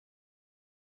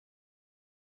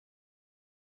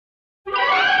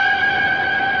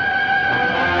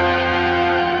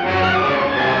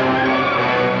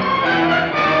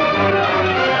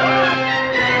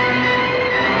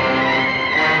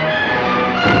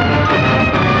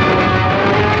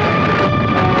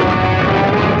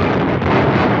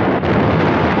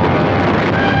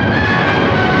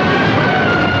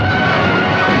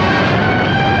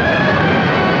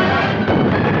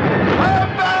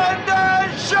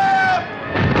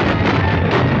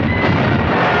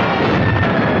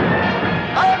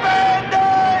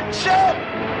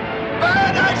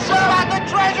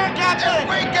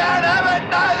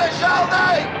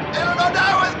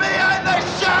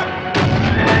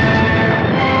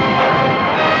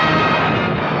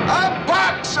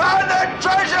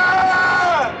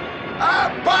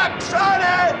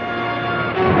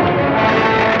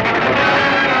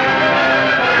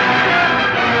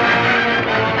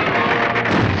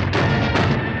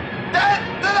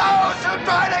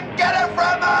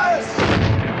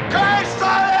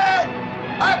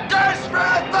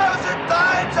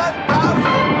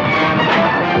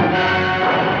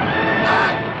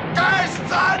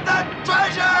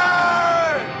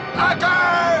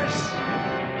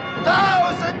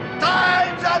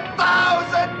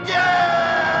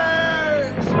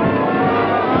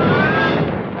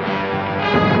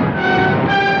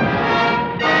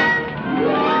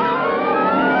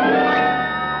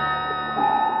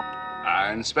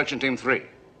Inspection Team 3,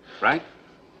 right?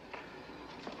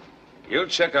 You'll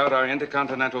check out our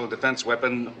intercontinental defense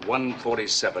weapon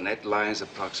 147. It lies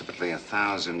approximately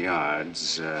 1,000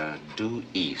 yards due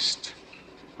east,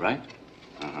 right?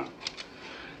 Uh-huh.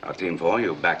 Now, Team 4,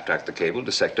 you backtrack the cable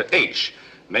to Sector H.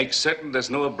 Make certain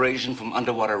there's no abrasion from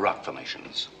underwater rock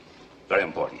formations. Very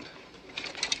important.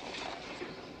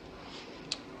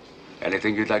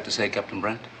 Anything you'd like to say, Captain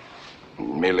Brent?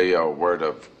 Merely a word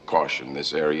of caution.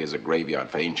 This area is a graveyard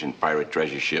for ancient pirate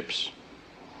treasure ships.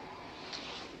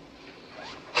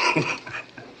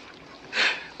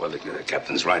 Well, the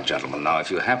captain's right, gentlemen. Now,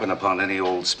 if you happen upon any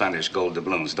old Spanish gold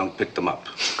doubloons, don't pick them up.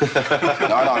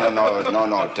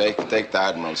 No. Take the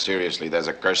Admiral seriously. There's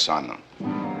a curse on them.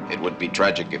 It would be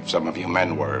tragic if some of you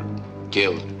men were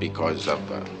killed because of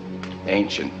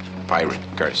ancient pirate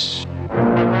curse.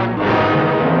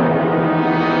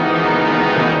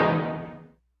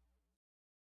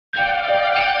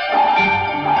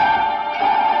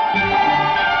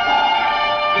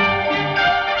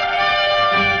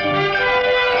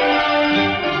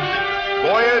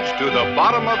 Voyage to the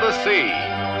Bottom of the Sea,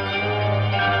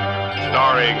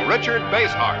 starring Richard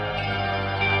Basehart,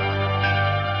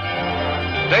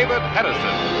 David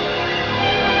Hedison,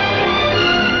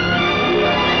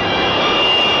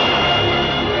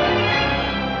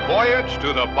 Voyage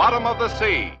to the Bottom of the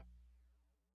Sea.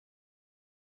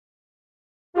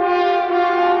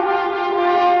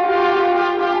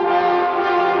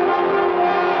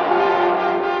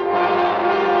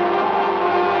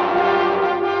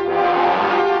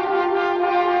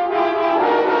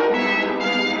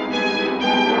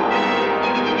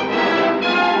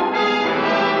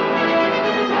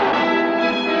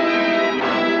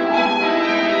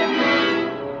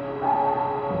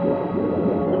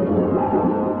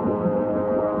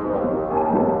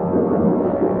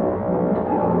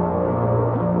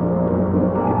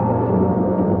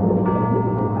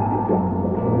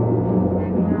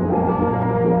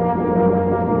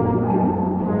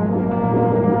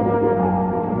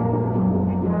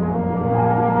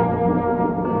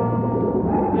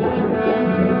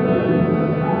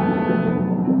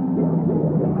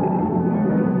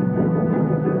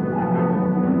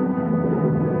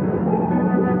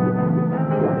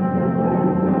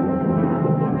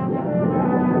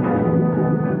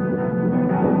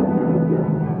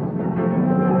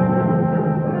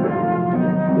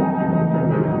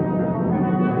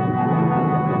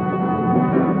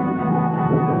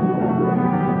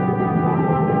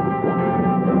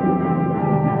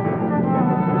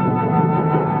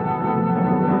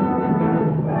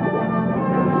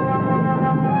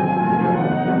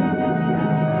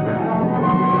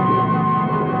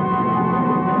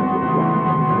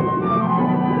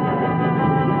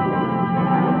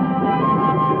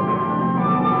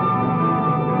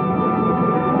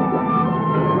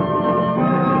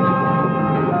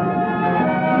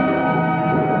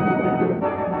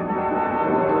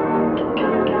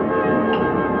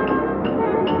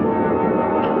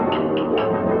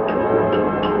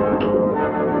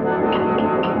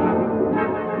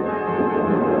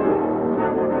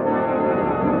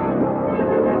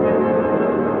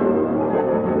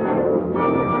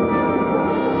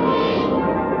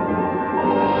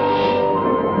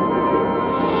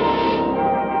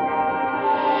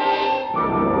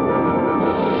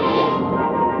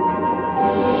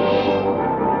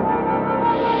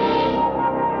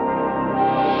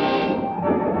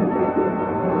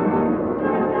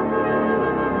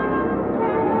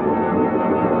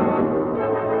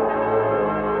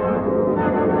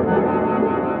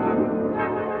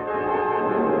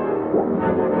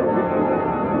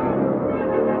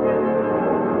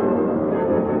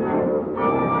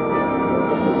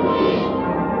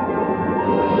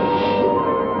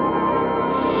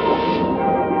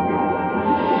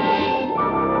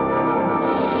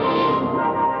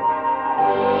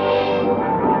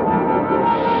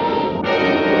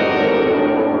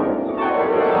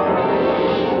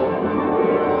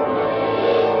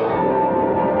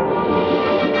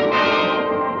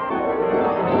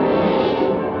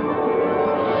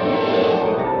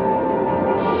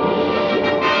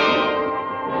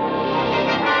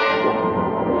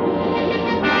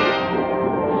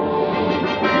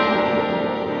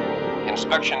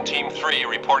 Inspection Team 3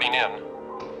 reporting in.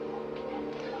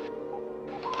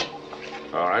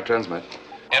 All right, transmit.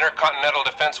 Intercontinental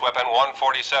Defense Weapon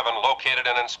 147 located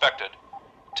and inspected.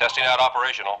 Testing out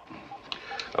operational.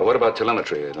 What about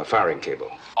telemetry and the firing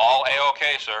cable? All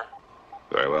A-OK, sir.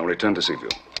 Very well. Return to Seaview.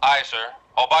 Aye, sir.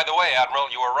 Oh, by the way, Admiral,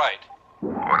 you were right.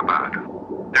 What about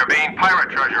it? There being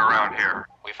pirate treasure around here.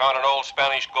 We found an old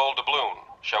Spanish gold doubloon.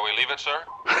 Shall we leave it, sir?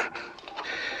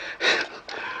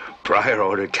 Prior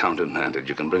order countermanded.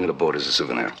 You can bring it aboard as a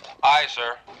souvenir. Aye,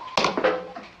 sir.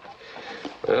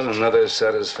 Well, another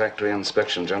satisfactory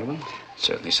inspection, gentlemen.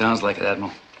 Certainly sounds like it,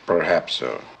 Admiral. Perhaps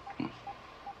so. You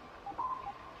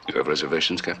have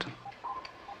reservations, Captain?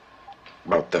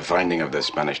 About the finding of the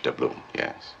Spanish doubloon,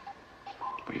 yes.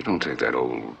 Well, you don't take that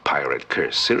old pirate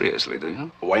curse seriously, do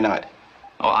you? Why not?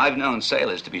 Oh, I've known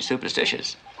sailors to be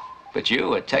superstitious. But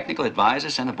you, a technical advisor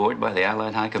sent aboard by the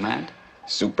Allied High Command?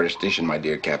 Superstition, my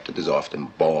dear Captain, is often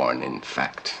born in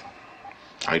fact.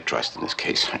 I trust in this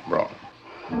case I'm wrong.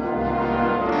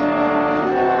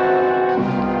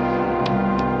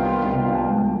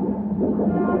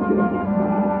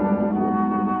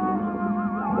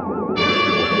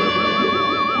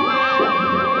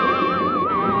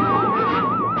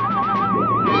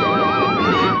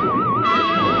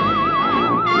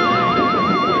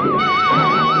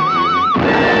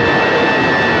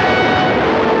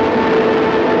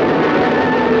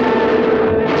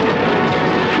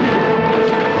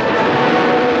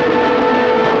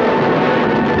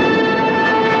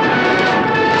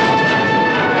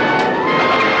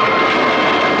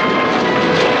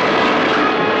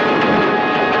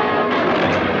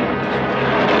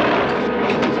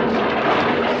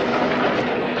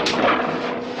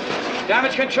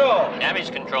 Damage control.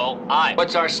 Damage control, aye.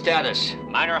 What's our status?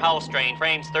 Minor hull strain,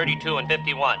 frames 32 and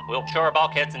 51. We'll shore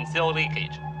bulkheads and seal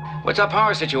leakage. What's our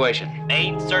power situation?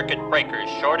 Main circuit breakers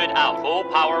shorted out. Full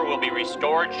power will be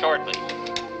restored shortly.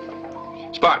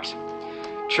 Sparks,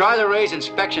 try the raise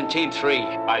inspection team 3.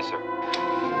 Aye, sir.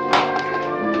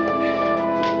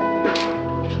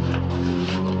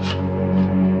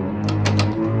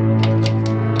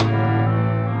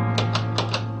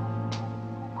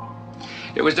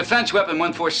 It was defense weapon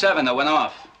 147 that went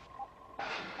off.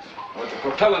 With the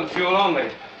propellant fuel only.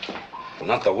 Well,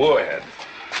 not the warhead.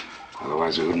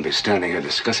 Otherwise, we wouldn't be standing here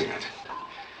discussing it.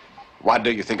 What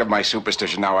do you think of my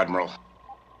superstition now, Admiral?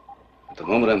 At the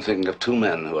moment, I'm thinking of 2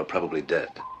 men who are probably dead.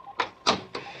 Do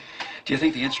you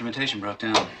think the instrumentation broke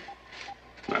down?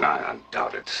 And I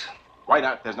doubt it. Why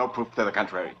not? There's no proof to the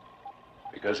contrary.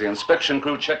 Because the inspection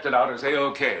crew checked it out as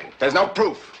A-OK. There's no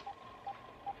proof.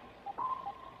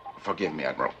 Forgive me,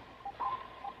 Admiral.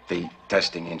 The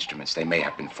testing instruments, they may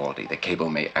have been faulty. The cable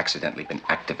may accidentally been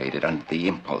activated under the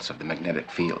impulse of the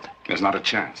magnetic field. There's not a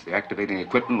chance. The activating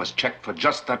equipment was checked for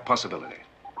just that possibility.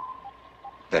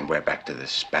 Then we're back to the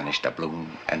Spanish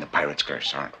doubloon and the pirate's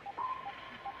curse, aren't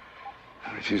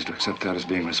we? I refuse to accept that as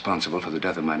being responsible for the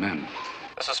death of my men.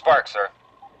 This is Sparks, sir.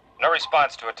 No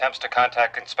response to attempts to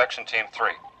contact Inspection Team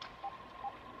 3.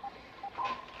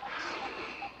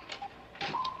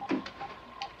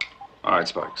 All right,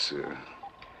 Sparks.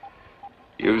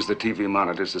 Use the TV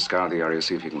monitors to scour the area,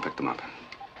 see if you can pick them up.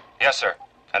 Yes, sir.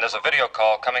 And there's a video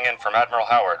call coming in from Admiral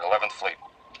Howard, 11th Fleet.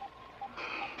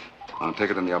 I'll take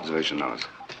it in the observation nose.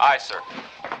 Aye, sir.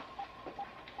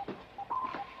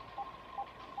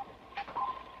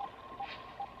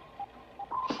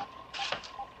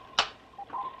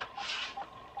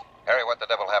 Harry, what the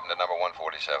devil happened to number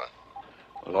 147?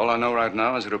 Well, all I know right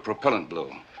now is that her propellant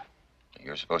blew.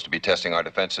 You're supposed to be testing our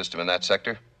defense system in that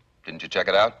sector. Didn't you check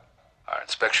it out? Our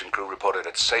inspection crew reported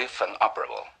it safe and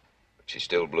operable. But she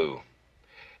still blew.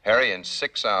 Harry, in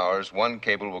 6 hours, one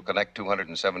cable will connect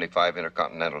 275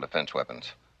 intercontinental defense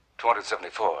weapons.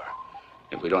 274.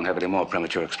 If we don't have any more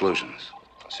premature explosions.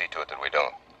 I'll see to it that we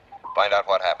don't. Find out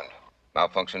what happened.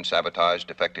 Malfunction, sabotage,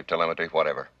 defective telemetry,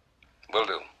 whatever. Will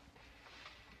do.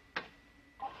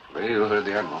 Ray, you heard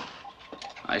the Admiral.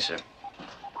 Aye, sir.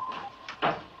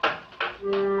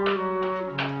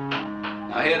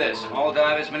 Now hear this. All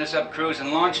divers, minisub crews,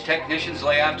 and launch technicians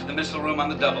lay aft to the missile room on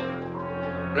the double.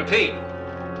 Repeat.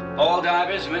 All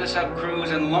divers, minisub crews,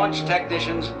 and launch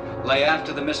technicians lay aft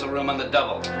to the missile room on the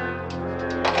double.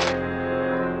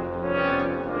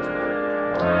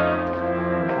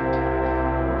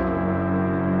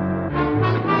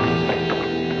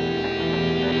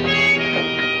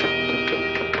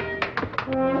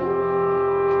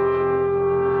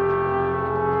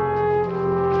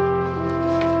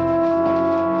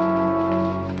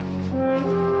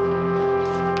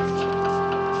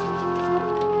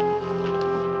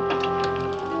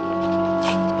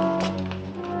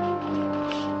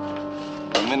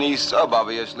 Sub,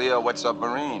 obviously, a wet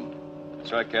submarine.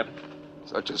 That's right, Captain.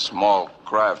 Such a small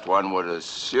craft, one would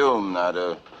assume that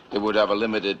it would have a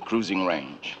limited cruising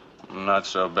range. Not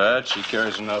so bad. She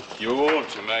carries enough fuel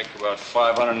to make about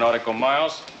 500 nautical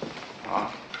miles.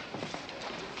 Ah.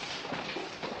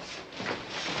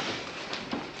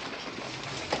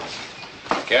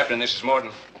 Captain, this is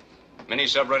Morton. Mini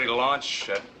sub ready to launch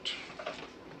at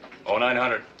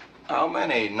 0900. How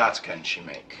many knots can she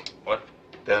make? What?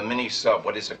 The mini sub,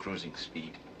 what is the cruising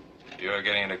speed? You're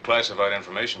getting into classified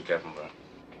information, Captain Brown.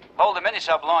 Hold the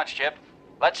mini-sub launch, Chip.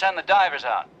 Let's send the divers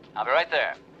out. I'll be right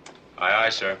there. Aye, aye,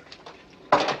 sir.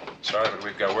 Sorry, but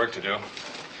we've got work to do.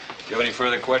 If you have any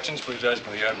further questions, please ask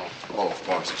for the Admiral. Oh, of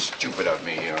course, it's stupid of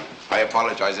me here. I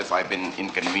apologize if I've been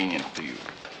inconvenient to you.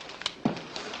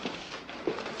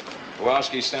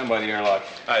 Kowalski, stand by the airlock.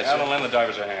 Aye, sir. Alan, lend the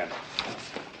divers a hand.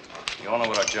 You all know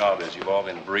what our job is. You've all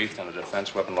been briefed on the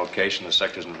defense weapon location, the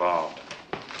sectors involved.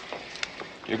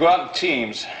 You go out in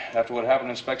teams. After what happened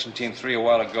in Inspection Team 3 a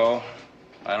while ago,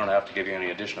 I don't have to give you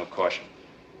any additional caution.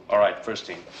 All right, first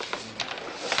team.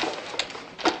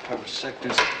 Cover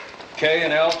sectors K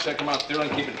and L. Check them out thoroughly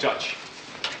and keep in touch.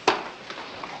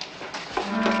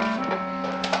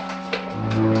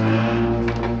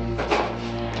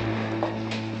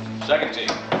 Second team.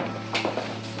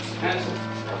 Hanson,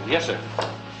 Yes, sir.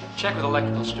 check with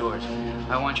electrical stores.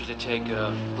 I want you to take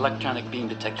electronic beam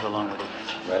detector along with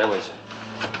you. Right away, sir.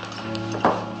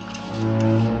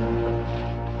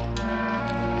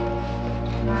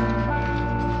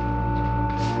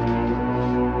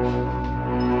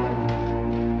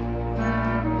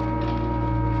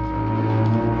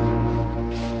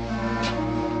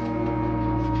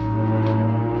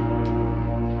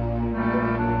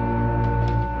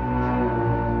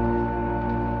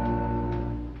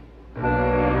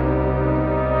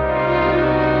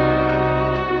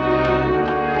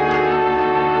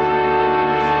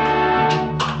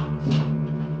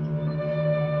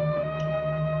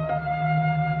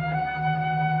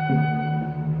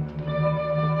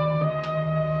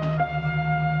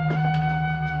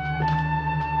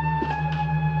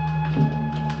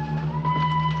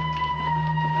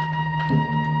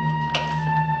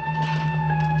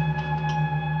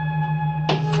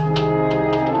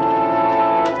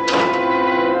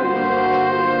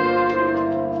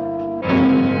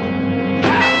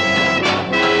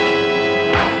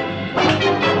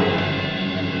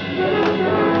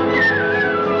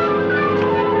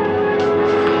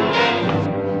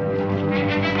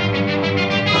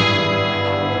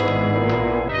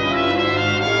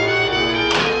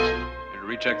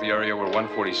 Check the area where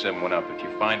 147 went up. If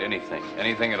you find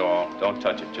anything at all, don't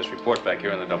touch it. Just report back here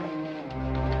in the double.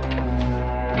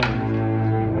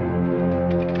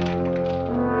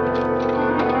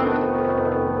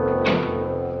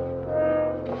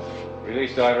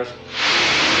 Release divers.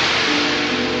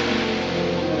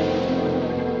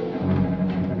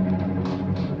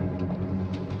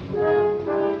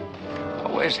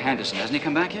 Oh, where's Henderson? Hasn't he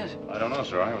come back yet? I don't know,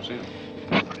 sir. I haven't seen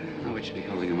him. No, we should be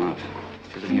holding him up.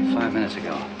 Should have been here 5 minutes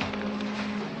ago.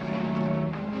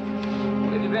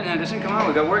 Where have you been, Henderson? Come on,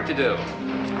 we've got work to do.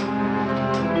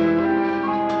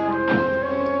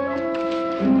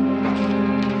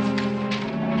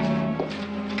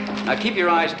 Now keep your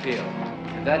eyes peeled.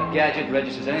 If that gadget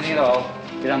registers anything at all,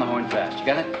 get on the horn fast. You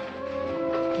got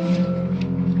it?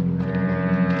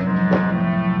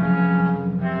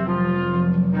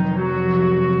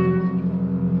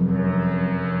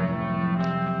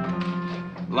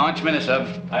 Launch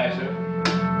Minisub. Aye, sir.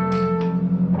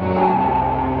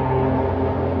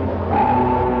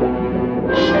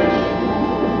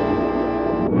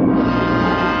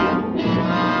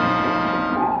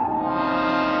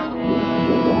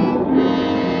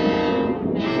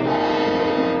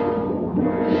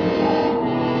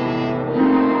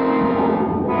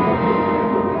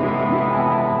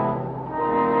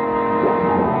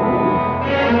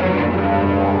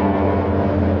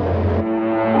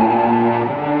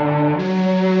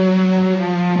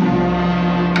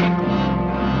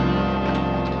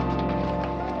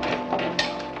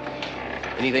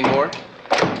 Anything more?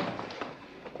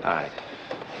 All right.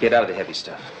 Get out of the heavy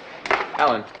stuff.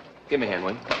 Alan, give me a hand,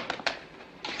 will you?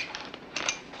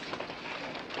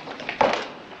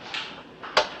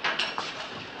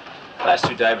 Last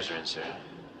two divers are in, sir.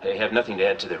 They have nothing to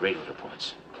add to their radio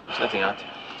reports. There's nothing out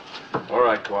there. All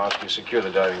right, Kowalski. Secure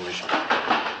the diving mission.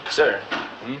 Sir,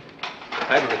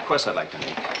 I have a request I'd like to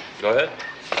make. Go ahead.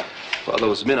 Well,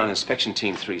 those men on Inspection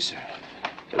Team 3, sir,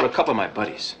 they were a couple of my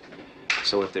buddies.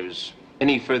 So if there's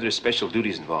any further special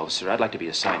duties involved, sir, I'd like to be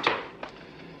assigned to them.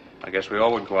 I guess we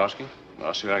all would, Kowalski.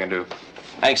 I'll see what I can do.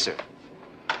 Thanks, sir.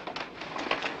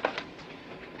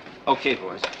 Okay,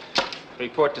 boys.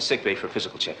 Report to sickbay for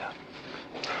physical checkup.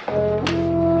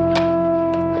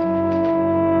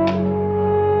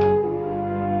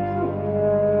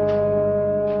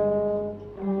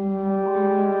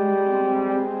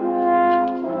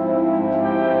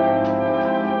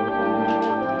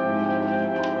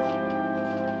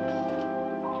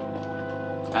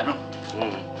 Admiral?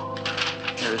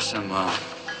 Here are some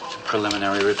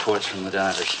preliminary reports from the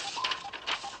divers.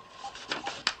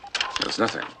 There's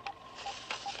nothing.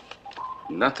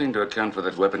 Nothing to account for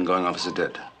that weapon going off as it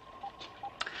did.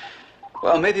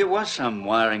 Well, maybe it was some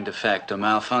wiring defect or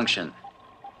malfunction.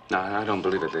 No, I don't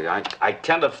believe it. I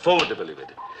can't afford to believe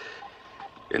it.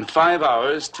 In 5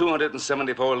 hours,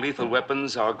 274 lethal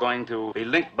weapons are going to be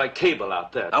linked by cable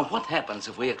out there. Now, what happens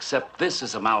if we accept this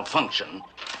as a malfunction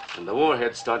and the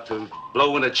warheads start to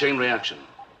blow in a chain reaction?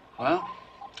 Well,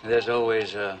 there's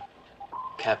always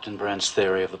Captain Brent's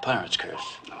theory of the pirate's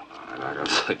curse. No, I don't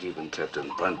think even Captain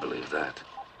Brent believes that.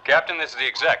 Captain, this is the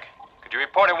exec. Could you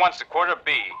report at once to Quarter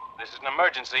B? This is an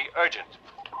emergency, urgent.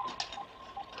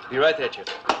 Be right there, Chip.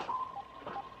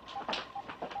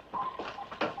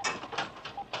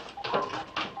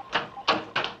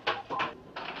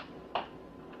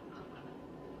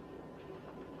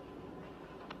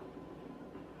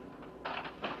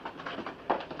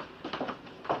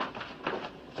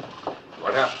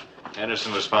 What happened?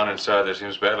 Henderson was found inside there.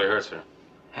 Seems badly hurt, sir.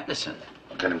 Henderson?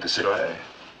 Get him to sit. Go ahead.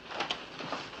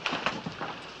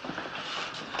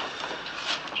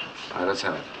 All right, let's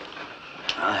have it.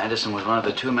 Henderson was one of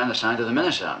the 2 men assigned to the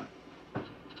Minnesota.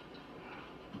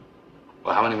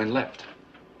 Well, how many men left?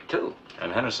 2.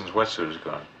 And Henderson's wetsuit is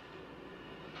gone.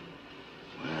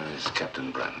 Where is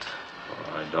Captain Brent?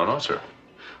 Well, I don't know, sir.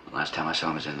 The last time I saw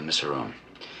him was in the missile room.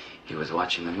 He was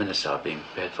watching the Minnesota being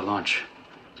prepared for launch.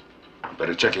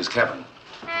 Better check his cabin.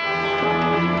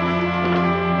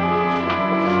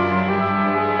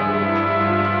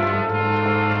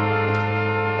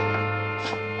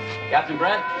 Captain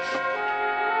Brent?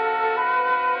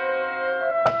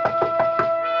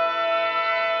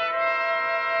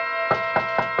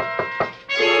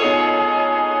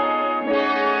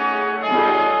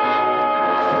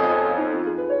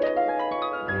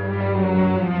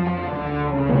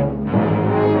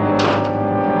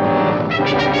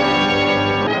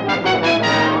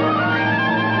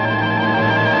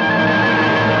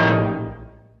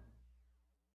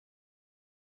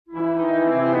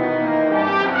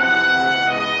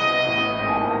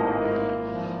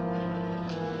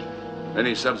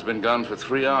 Sub's been gone for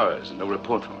 3 hours and no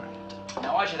report from her.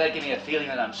 Now, why should that give me a feeling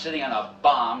that I'm sitting on a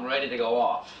bomb ready to go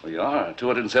off? Well, you are.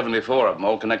 274 of them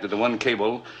all connected to one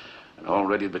cable and all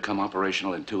ready to become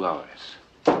operational in 2 hours.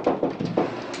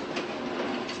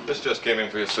 This just came in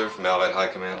for you, sir, from Allied High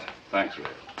Command. Thanks, Ray.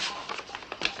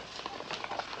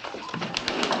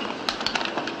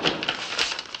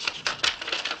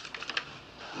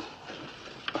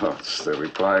 Oh, it's the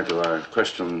reply to our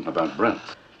question about Brent.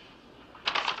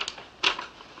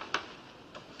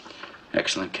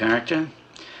 Excellent character.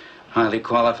 Highly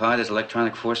qualified as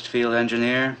electronic force field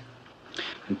engineer.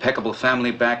 Impeccable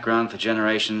family background for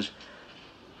generations.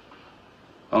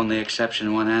 Only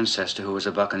exception, one ancestor who was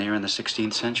a buccaneer in the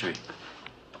 16th century.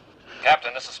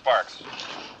 Captain, this is Sparks.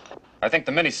 I think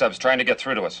the mini-sub's trying to get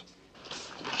through to us.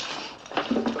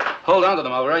 Hold on to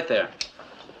them, I'll be right there.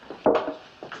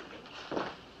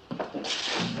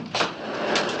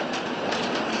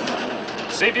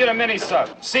 Seaview to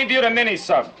mini-sub. Seaview to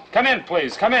mini-sub. Come in,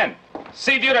 please. Come in.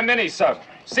 Seaview to mini-sub.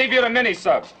 Seaview to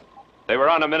mini-sub. They were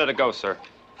on a minute ago, sir.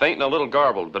 Faint and a little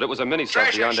garbled, but it was a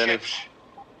mini-sub beyond any...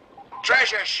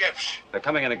 Treasure ships. They're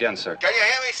coming in again, sir. Can you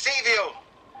hear me, Seaview?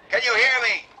 Can you hear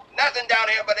me? Nothing down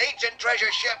here but ancient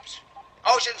treasure ships.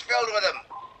 Oceans filled with them.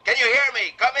 Can you hear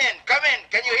me? Come in, come in.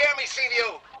 Can you hear me,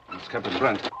 Seaview? It's Captain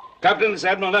Brent. Captain, it's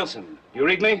Admiral Nelson. You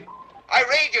read me? I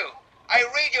read you. I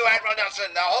read you, Admiral Nelson.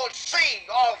 The whole sea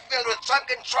all filled with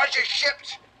sunken treasure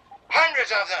ships.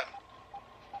 Hundreds of them.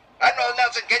 Admiral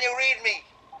Nelson, can you read me?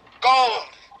 Gold.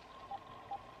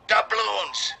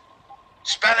 Doubloons.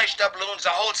 Spanish doubloons. The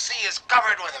whole sea is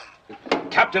covered with them.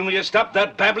 Captain, will you stop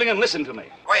that babbling and listen to me?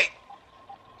 Wait.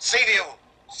 Seaview.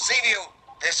 Seaview.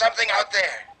 There's something out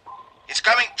there. It's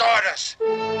coming toward us.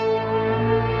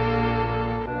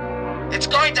 It's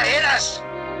going to hit us.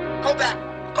 Go back.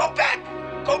 Go back.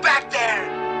 Go back there.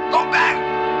 Go back.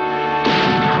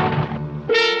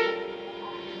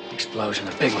 Explosion,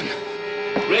 a big one.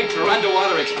 Rig for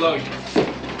underwater explosion.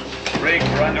 Rig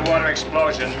for underwater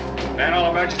explosion. Man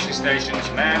all emergency stations.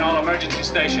 Man all emergency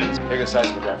stations. Take a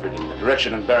seismograph reading. The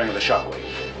direction and bearing of the shockwave.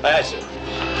 Aye, sir.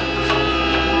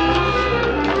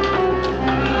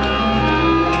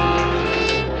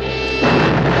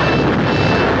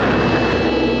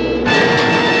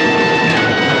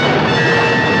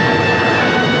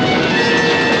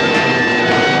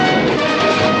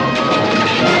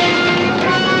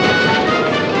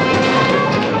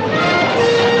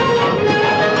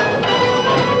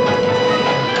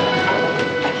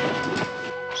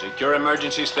 Secure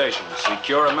emergency stations.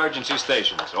 Secure emergency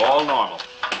stations. All normal.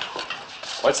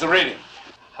 What's the reading?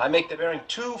 I make the bearing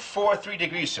 243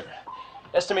 degrees, sir.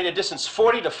 Estimated distance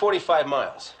 40 to 45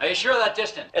 miles. Are you sure of that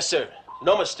distance? Yes, sir.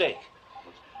 No mistake.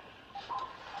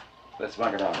 Let's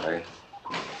mark it out, eh?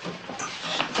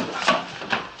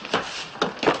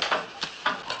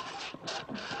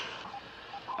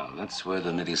 Now, that's where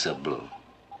the Nitty sub blew.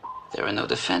 There are no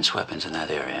defense weapons in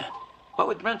that area. What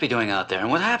would Brent be doing out there,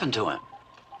 and what happened to him?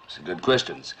 Those are good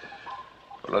questions.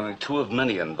 Well, only two of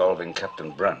many involving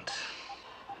Captain Brent.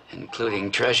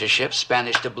 Including treasure ships,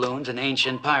 Spanish doubloons, and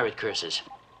ancient pirate curses.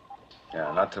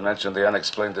 Yeah, not to mention the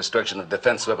unexplained destruction of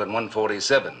defense weapon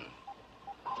 147.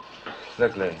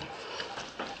 Look, Lee.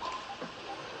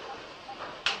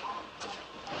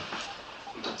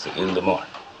 It's the Ile de Mort,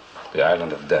 the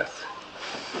island of death.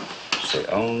 It's the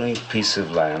only piece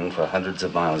of land for hundreds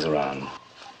of miles around.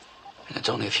 And it's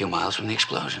only a few miles from the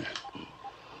explosion.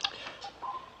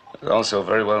 It's also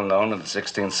very well known in the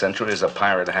 16th century as a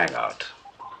pirate hangout.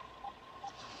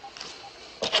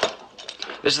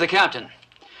 This is the captain.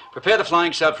 Prepare the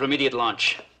flying sub for immediate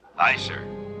launch. Aye, sir.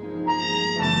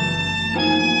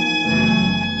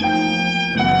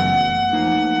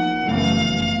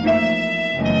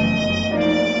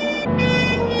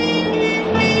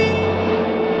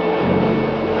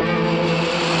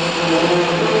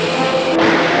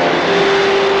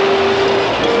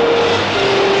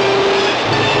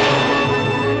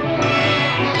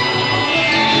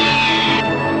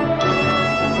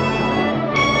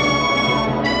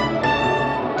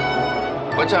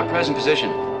 What's our present position?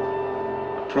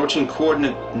 Approaching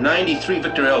coordinate 93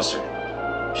 Victor L, sir.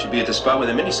 Should be at the spot where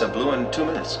the mini-sub blew in 2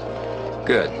 minutes.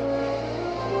 Good.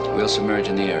 We'll submerge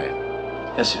in the area.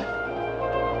 Yes, sir.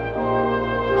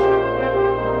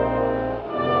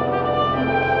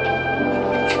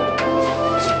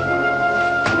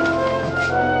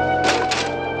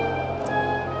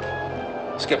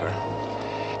 Skipper,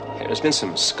 there's been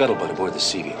some scuttlebutt aboard the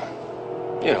Seaview.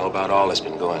 You know, about all that's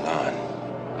been going on.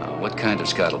 What kind of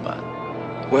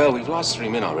scuttlebutt? Well, we've lost 3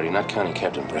 men already, not counting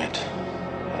Captain Brent.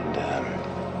 And,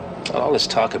 all this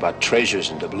talk about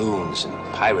treasures and doubloons and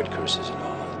pirate curses and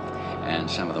all. And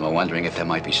some of them are wondering if there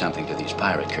might be something to these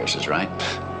pirate curses, right?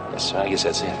 Yes, sir, I guess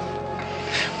that's it.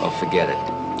 Well, forget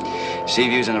it.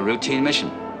 Seaview's on a routine mission.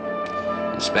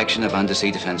 Inspection of undersea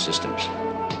defense systems.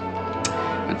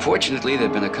 Unfortunately, there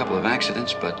have been a couple of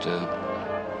accidents, but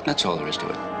that's all there is to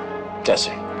it. Yes,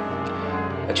 sir.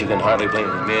 But you can hardly blame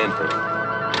the men for...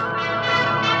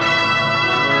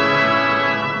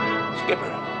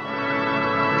 Skipper.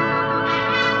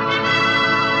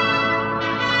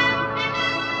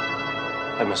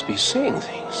 I must be seeing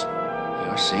things.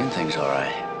 You're seeing things, all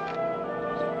right.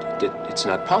 It's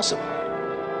not possible.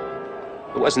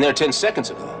 It wasn't there 10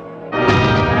 seconds ago.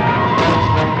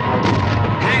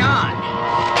 Hang on!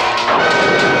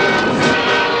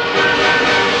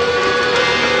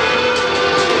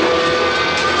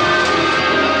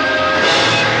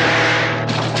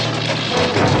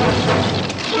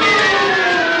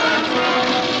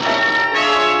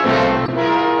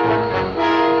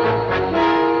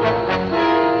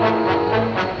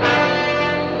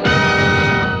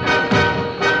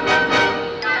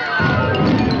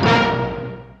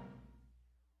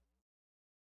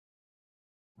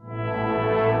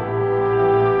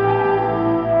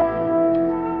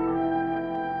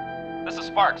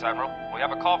 Admiral. We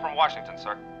have a call from Washington,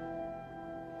 sir.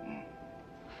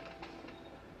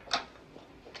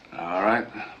 All right.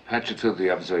 Patch it through the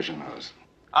observation house.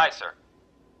 Aye, sir.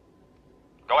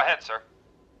 Go ahead, sir.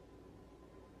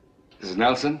 This is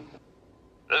Nelson?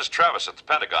 This is Travis at the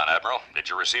Pentagon, Admiral. Did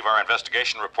you receive our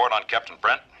investigation report on Captain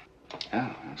Brent?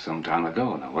 Yeah, some time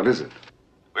ago. Now, what is it?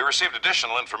 We received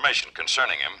additional information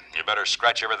concerning him. You better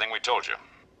scratch everything we told you.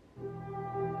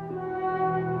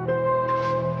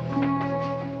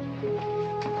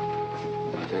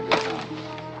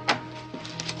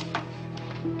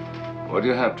 What do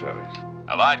you have, Travis?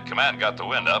 Allied Command got the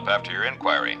wind up after your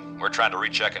inquiry. We're trying to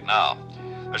recheck it now.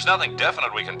 There's nothing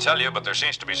definite we can tell you, but there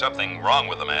seems to be something wrong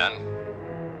with the man.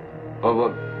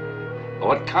 Well,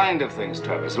 what kind of things,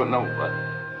 Travis? What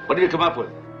did you come up with?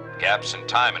 Gaps in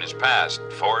time in his past,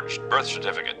 forged birth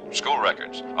certificate, school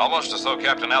records. Almost as though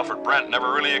Captain Alfred Brent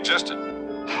never really existed.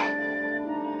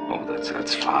 Oh,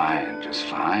 that's fine, just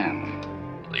fine.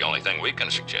 The only thing we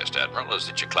can suggest, Admiral, is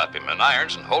that you clap him in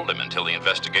irons and hold him until the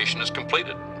investigation is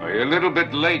completed. Are you a little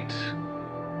bit late?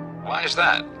 Why is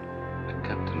that? The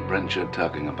Captain Brent you're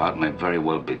talking about may very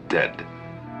well be dead.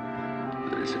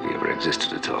 That is, if he ever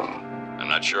existed at all. I'm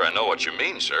not sure I know what you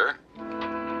mean, sir.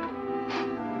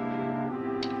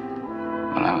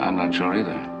 Well, I'm not sure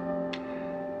either.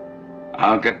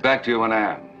 I'll get back to you when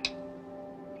I am.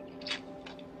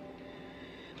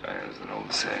 There's an old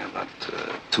Say about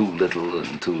too little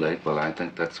and too late. Well, I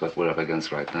think that's what we're up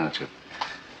against right now, Chip.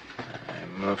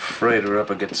 I'm afraid we're up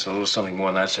against a little something more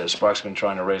than that, sir. Spark's been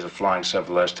trying to raise a flying sub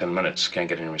for the last 10 minutes. Can't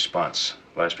get any response.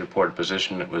 Last reported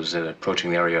position, it was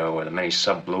approaching the area where the mini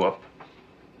sub blew up.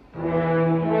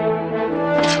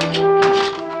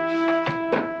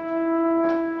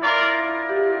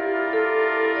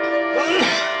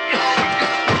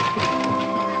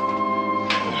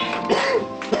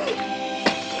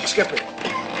 Skipper.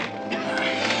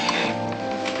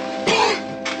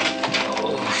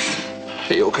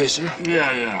 Are you okay, sir?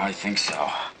 Yeah, I think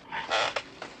so.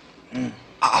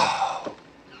 Oh.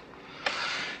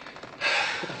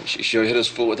 She sure hit us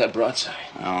full with that broadside.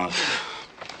 Oh,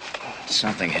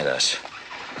 something hit us.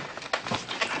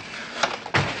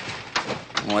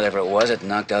 Whatever it was, it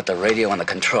knocked out the radio and the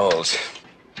controls.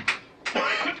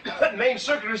 That main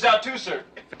circuit is out too, sir.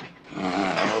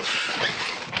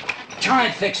 Try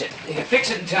and fix it. You can fix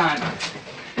it in time.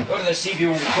 Go to the sea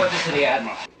view and report this to the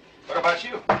Admiral. What about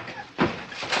you?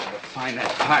 Find that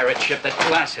pirate ship that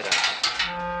blasted us.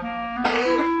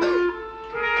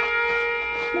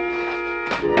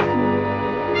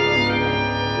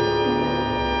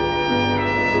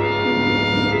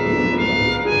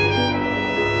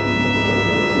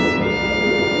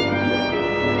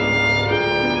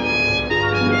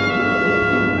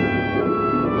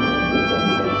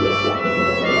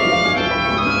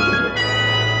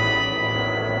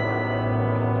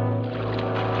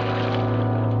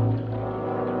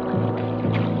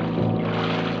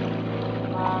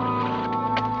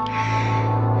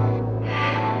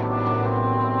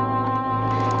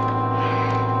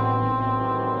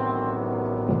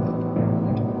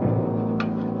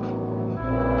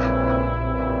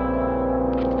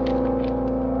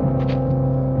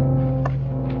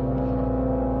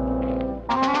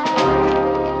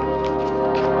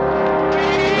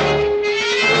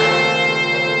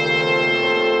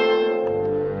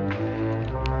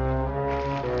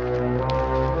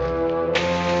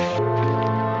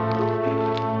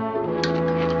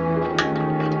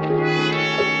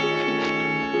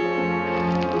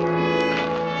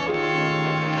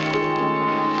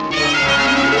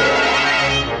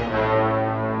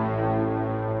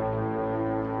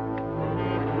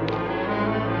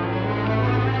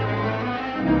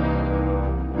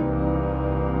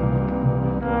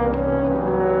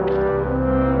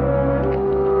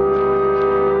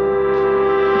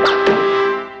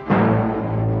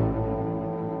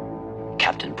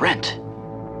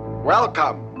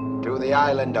 Welcome to the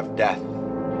island of death.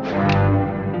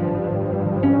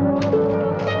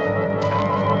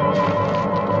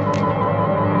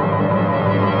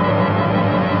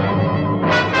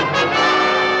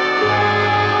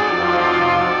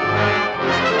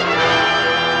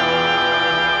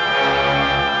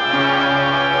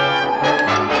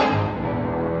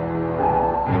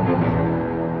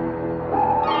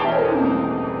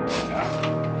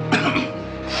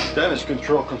 Damage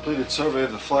control completed survey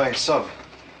of the flying sub.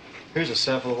 Here's a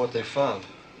sample of what they found.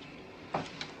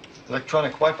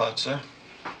 Electronic wipeout, sir.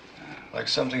 Like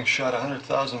something shot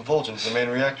 100,000 volts into the main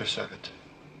reactor circuit.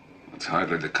 It's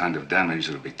hardly the kind of damage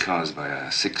that would be caused by a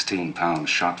 16-pound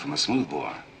shot from a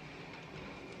smoothbore.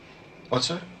 What,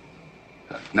 sir?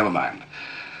 Never mind.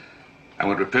 I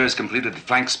want repairs completed at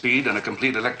flank speed and a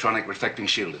complete electronic reflecting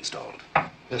shield installed.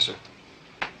 Yes, sir.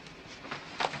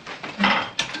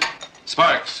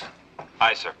 Sparks.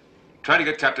 Aye, sir. Try to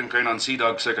get Captain Crane on Sea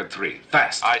Dog Circuit 3.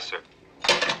 Fast. Aye, sir.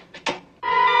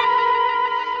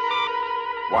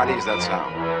 What is that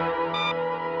sound?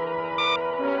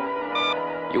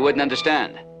 You wouldn't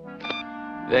understand.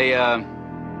 They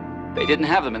didn't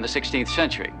have them in the 16th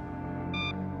century.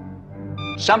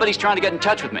 Somebody's trying to get in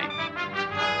touch with me.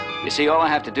 You see, all I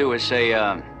have to do is say,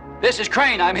 this is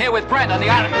Crane. I'm here with Brent on the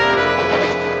island.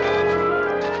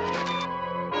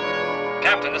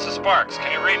 Captain, this is Sparks.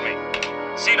 Can you read me?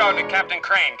 Sea Dog to Captain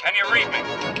Crane. Can you read me?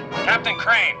 Captain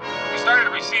Crane, we started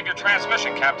to receive your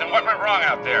transmission, Captain. What went wrong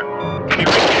out there? Can you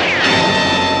read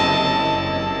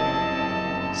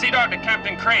me? Sea Dog to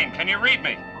Captain Crane. Can you read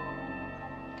me?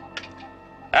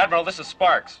 Admiral, this is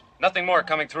Sparks. Nothing more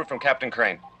coming through from Captain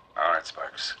Crane. All right,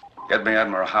 Sparks. Get me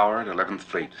Admiral Howard, 11th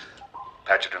Fleet.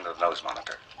 Patch it into the nose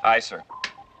monitor. Aye, sir.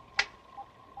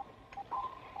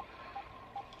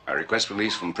 I request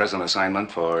release from present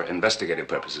assignment for investigative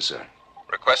purposes, sir.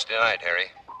 Request denied, Harry.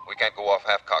 We can't go off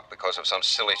half-cocked because of some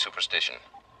silly superstition.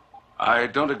 I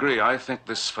don't agree. I think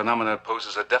this phenomena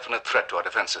poses a definite threat to our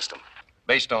defense system.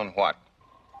 Based on what?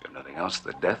 If nothing else,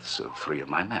 the deaths of 3 of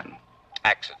my men.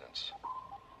 Accidents.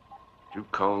 You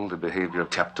call the behavior of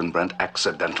Captain Brent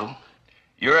accidental?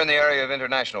 You're in the area of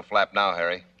international flap now,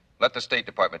 Harry. Let the State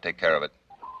Department take care of it.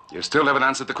 You still haven't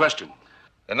answered the question.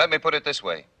 Then let me put it this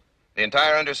way. The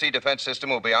entire undersea defense system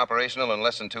will be operational in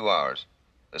less than 2 hours.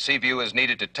 The Seaview is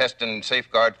needed to test and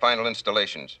safeguard final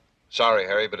installations. Sorry,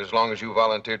 Harry, but as long as you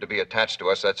volunteered to be attached to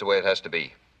us, that's the way it has to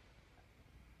be.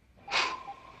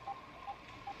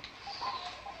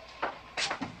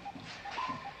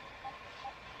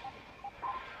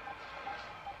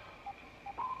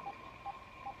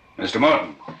 Mr.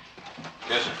 Morton.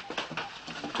 Yes, sir.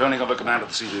 I'm turning over command of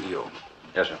the CVDO.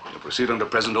 Yes, sir. You'll proceed under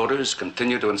present orders.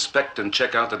 Continue to inspect and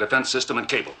check out the defense system and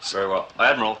cables. Very well.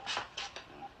 Admiral.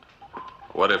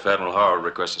 What if Admiral Howard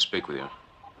requests to speak with you?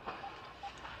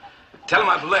 Tell him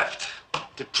I've left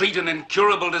to treat an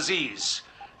incurable disease.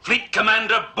 Fleet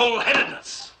Commander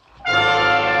Bullheadedness.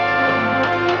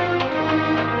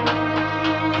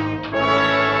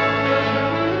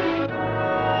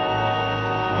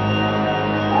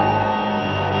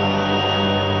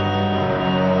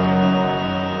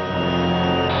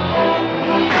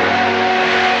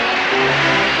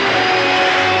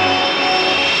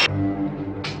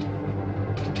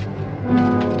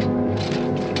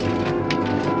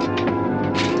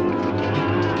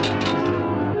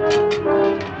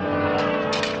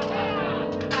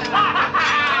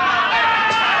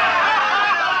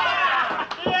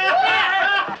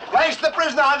 Place the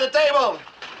prisoner on the table.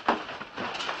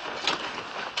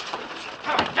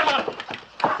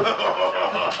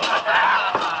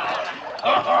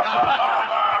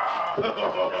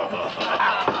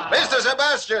 Mr.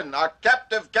 Sebastian, our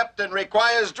captive captain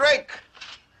requires drink.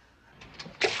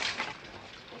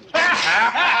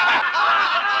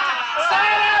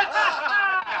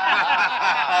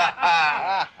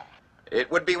 It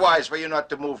would be wise for you not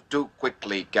to move too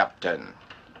quickly, Captain.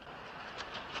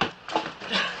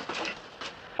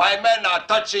 My men are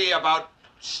touchy about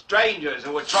strangers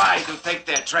who would try to take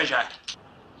their treasure.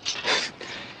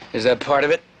 Is that part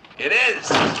of it? It is.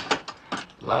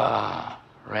 La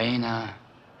Reina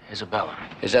Isabella.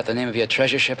 Is that the name of your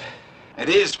treasure ship? It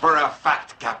is, for a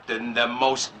fact, Captain, the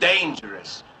most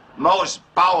dangerous, most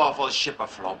powerful ship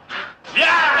afloat.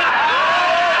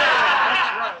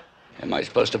 Am I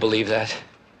supposed to believe that?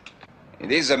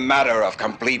 It is a matter of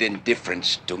complete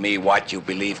indifference to me what you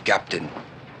believe, Captain.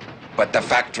 But the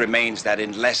fact remains that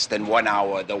in less than 1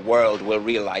 hour, the world will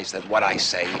realize that what I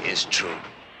say is true.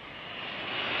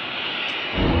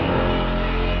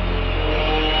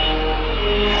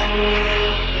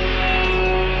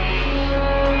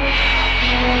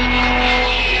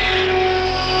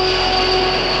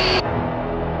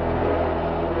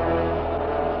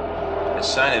 A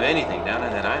sign of anything down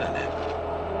on that island there.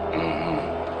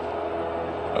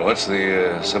 Well, what's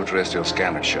the subterrestrial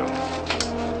scanner show?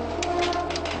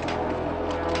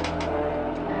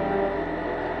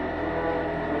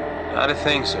 Not a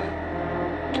thing, sir.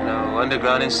 No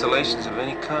underground installations of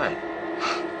any kind.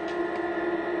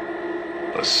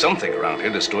 Well, something around here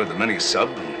destroyed the mini sub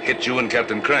and hit you and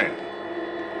Captain Crane.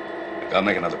 I'll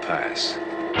make another pass.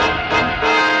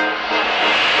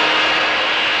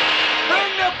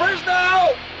 Bring the prisoner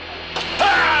out!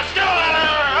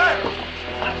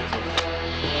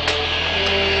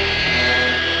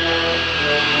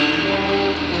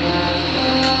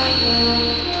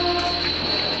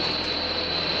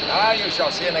 Now you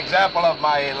shall see an example of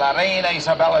my La Reina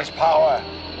Isabella's power.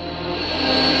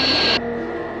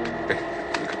 Hey,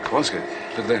 Kowalski,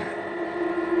 look there.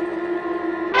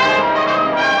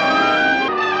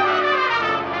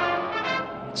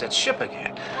 It's that ship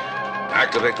again.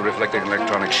 Activate the reflecting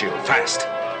electronic shield. Fast.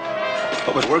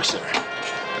 Hope it works, sir.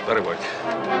 It better work.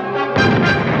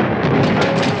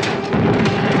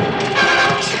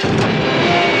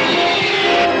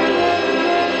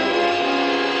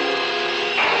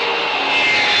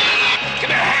 Give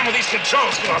me a hand with these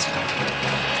controls, Kowalski.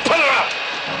 Pull her up!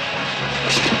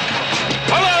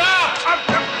 Pull her up! I'm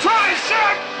trying, sir!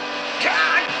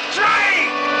 I'm trying!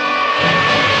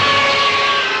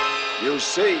 You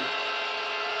see,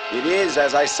 it is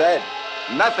as I said.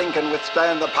 Nothing can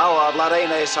withstand the power of La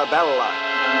Reina Isabella.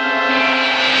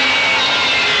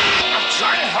 I'm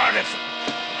trying harder.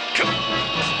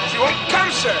 She won't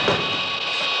come, sir.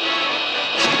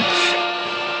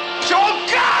 She won't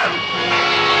come!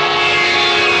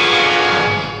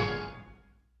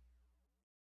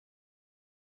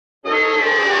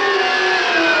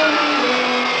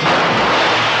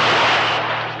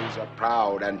 She's a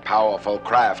proud and powerful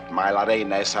craft, my La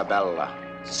Reina Isabella.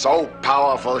 So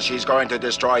powerful, she's going to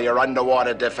destroy your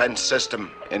underwater defense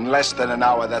system. In less than an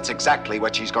hour, that's exactly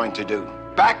what she's going to do.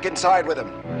 Back inside with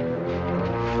him.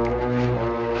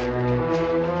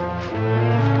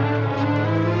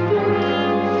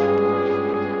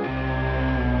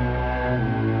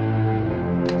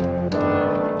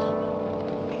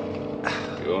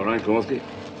 Kowalski?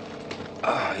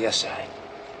 Oh, yes, sir.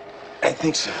 I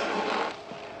think so.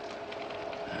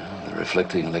 Well, the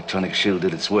reflecting electronic shield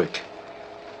did its work.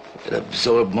 It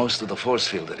absorbed most of the force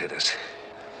field that hit us.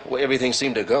 The way everything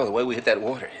seemed to go, the way we hit that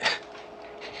water.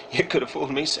 You could have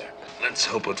fooled me, sir. Let's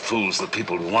hope it fools the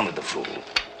people who wanted to fool.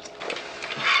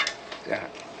 Yeah.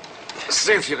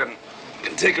 See if you can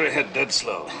take her ahead dead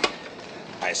slow.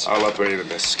 Aye, sir. I'll operate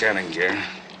the scanning gear.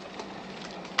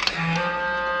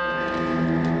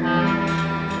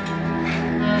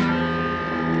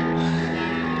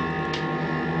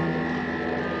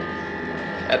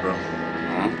 Admiral.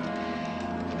 Huh?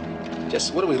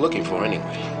 Just what are we looking for, anyway?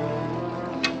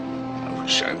 I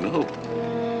wish I knew.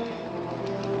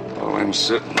 All I'm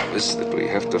certain of is that we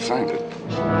have to find it.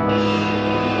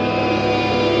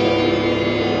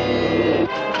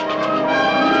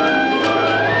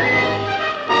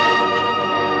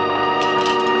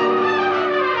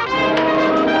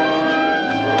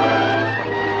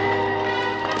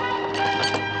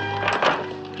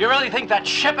 You really think that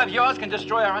ship of yours can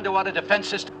destroy our underwater defense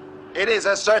system? It is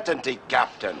a certainty,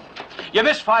 Captain. You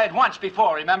misfired once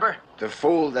before, remember? The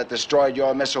fool that destroyed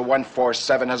your missile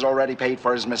 147 has already paid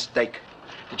for his mistake.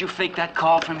 Did you fake that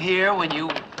call from here when you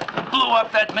blew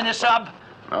up that mini-sub?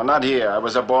 No, not here. I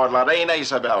was aboard La Reina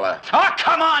Isabella. Oh,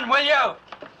 come on, will you?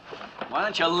 Why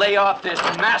don't you lay off this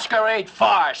masquerade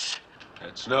farce?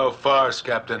 It's no farce,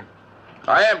 Captain.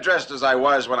 I am dressed as I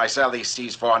was when I sailed these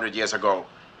seas 400 years ago.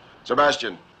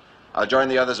 Sebastian, I'll join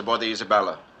the others aboard the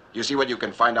Isabella. You see what you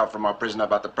can find out from our prisoner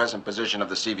about the present position of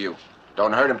the Seaview.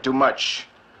 Don't hurt him too much.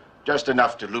 Just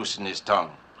enough to loosen his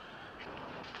tongue.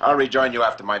 I'll rejoin you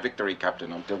after my victory,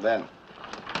 Captain. Until then.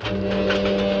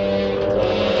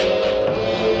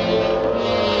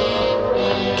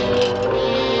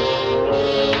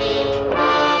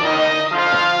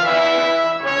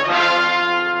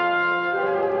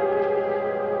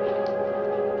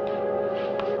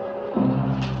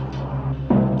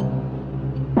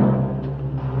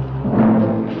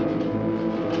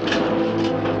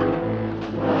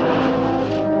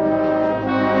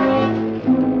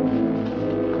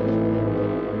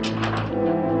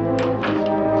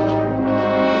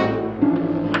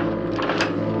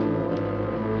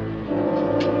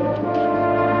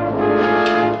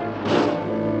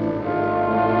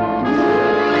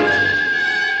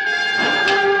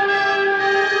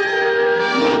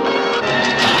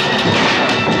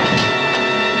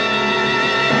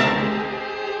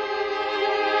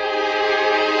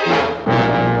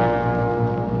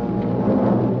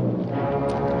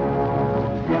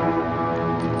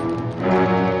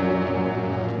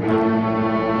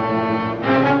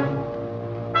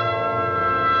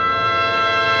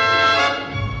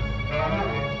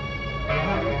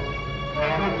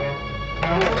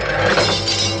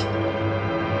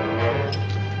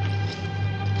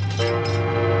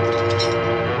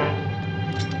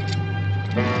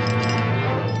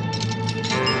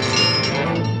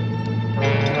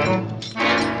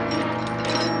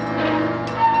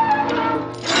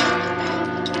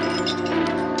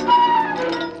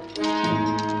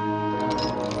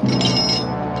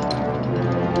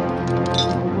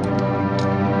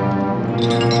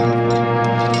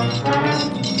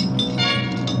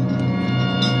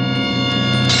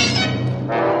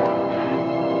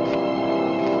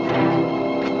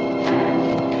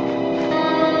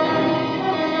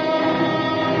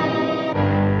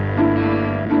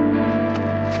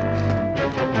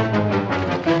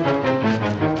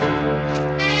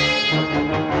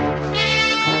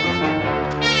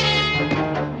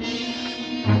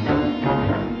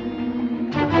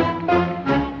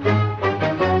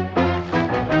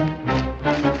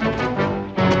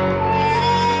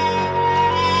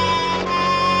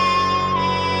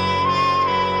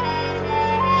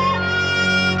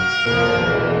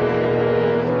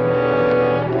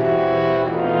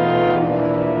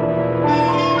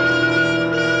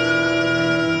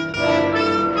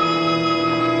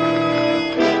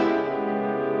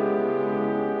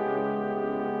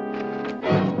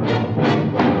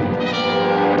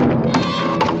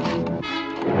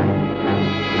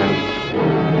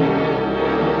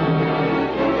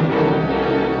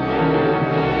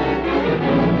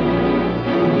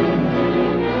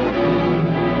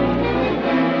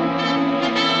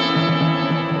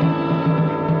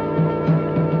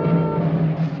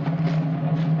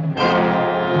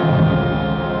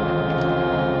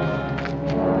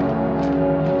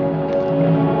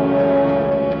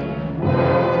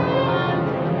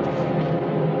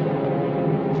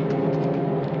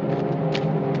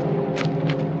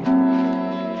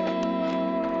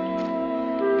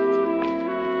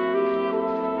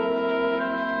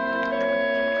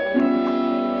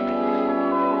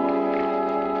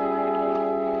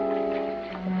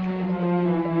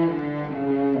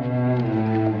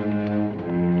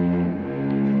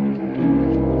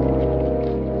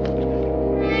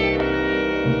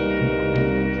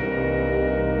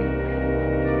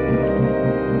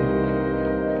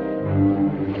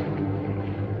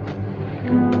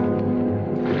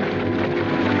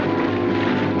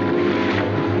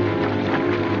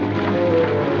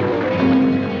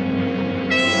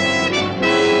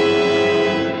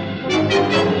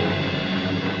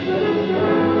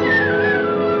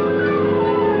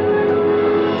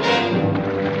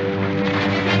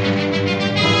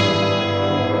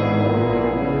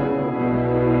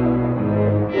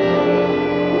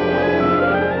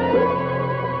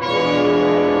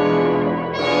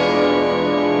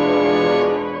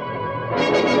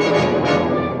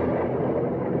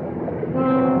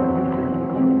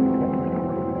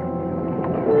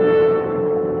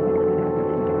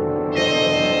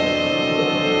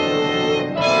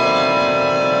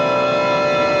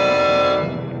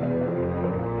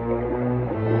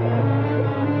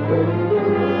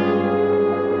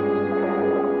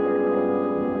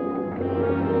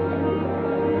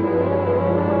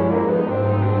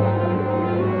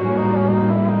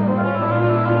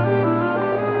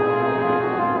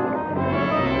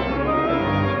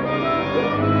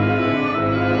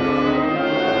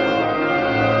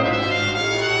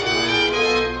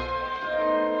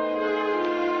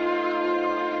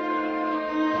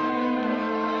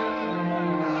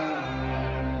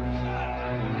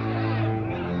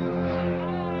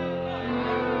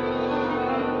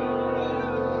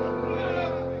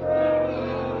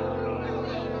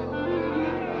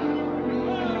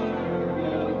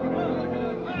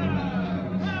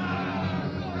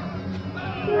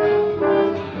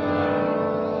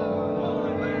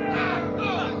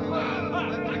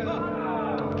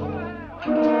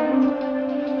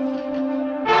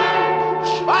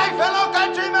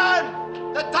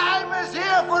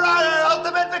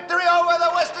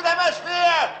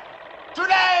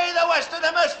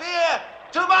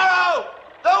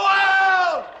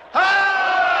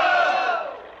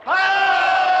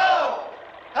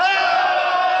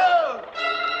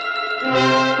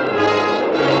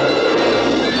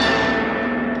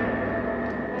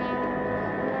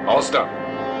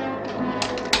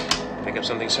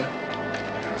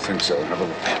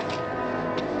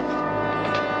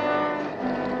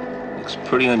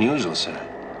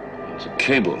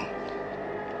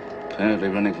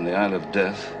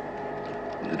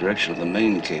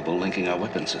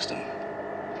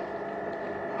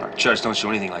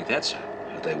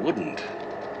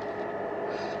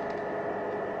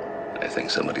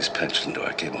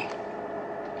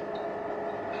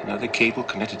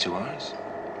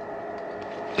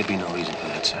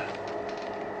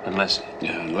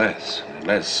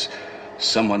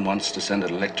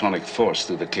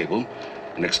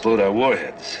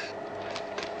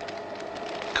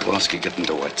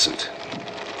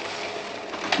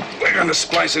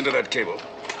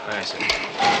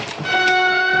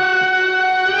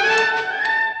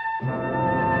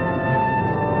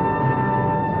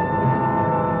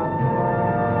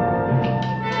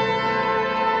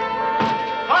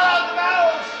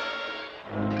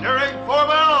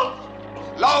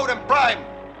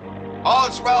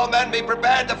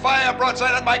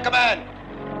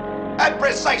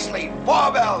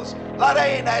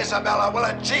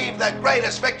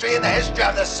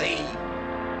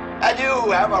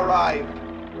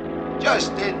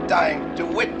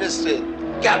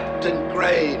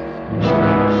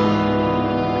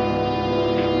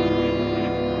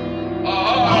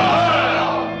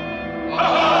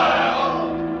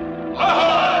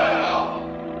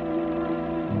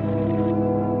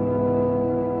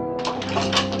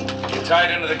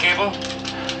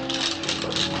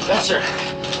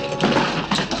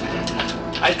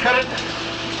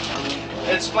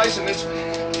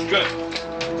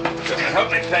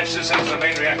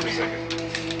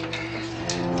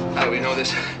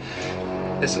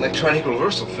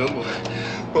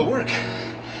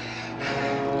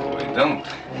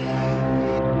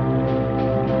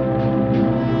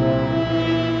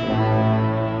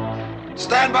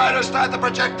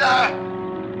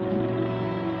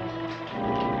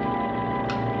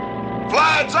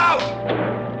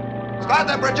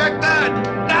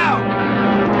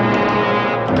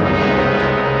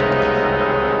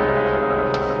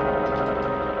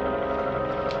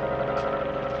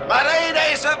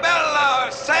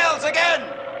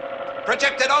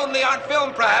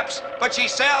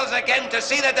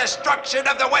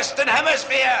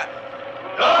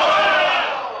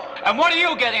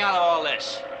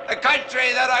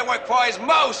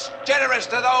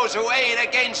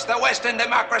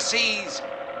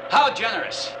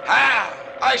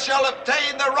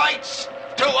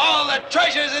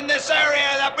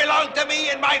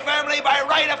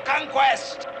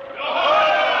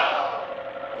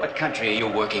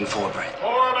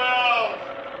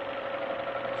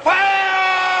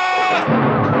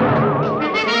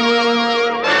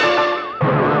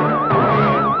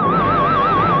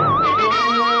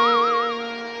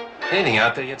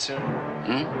 out there yet, sir?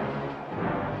 Hmm?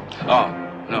 Oh,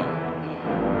 no.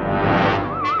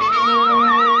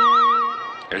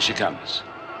 Here she comes.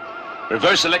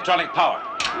 Reverse electronic power.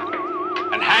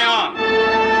 And hang on.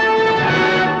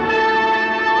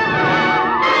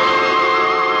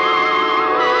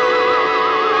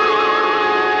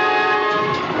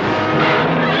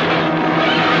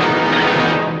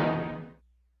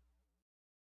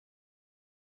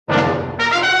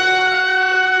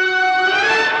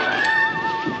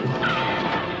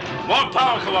 More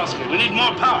power, Kowalski. We need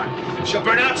more power. She'll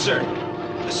burn out, sir.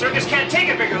 The circus can't take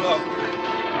a bigger load.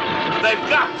 They've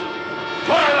got to.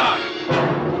 Pour it on.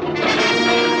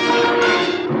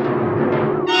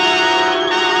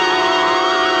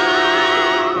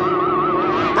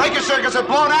 Breaker circuits are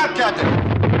blown out, Captain.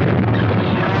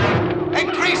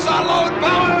 Increase our load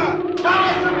power.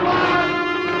 Power supply.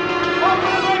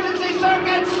 Open emergency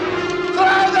circuits.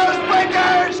 Throw those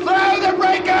breakers. Throw the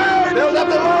breakers. Build up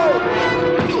the load.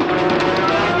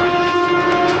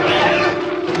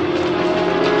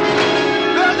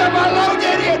 Build up our load,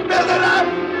 idiot. Build it up.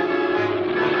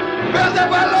 Build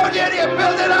up our load, idiot.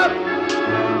 Build it up.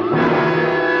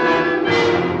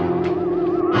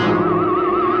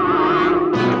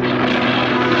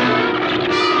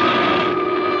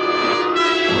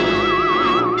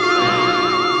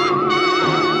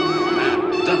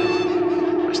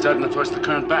 Starting to force the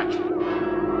current back.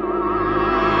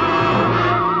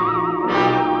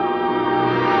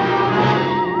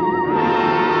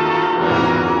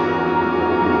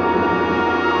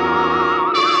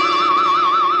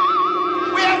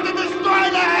 We have to destroy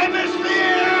the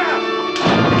hemisphere!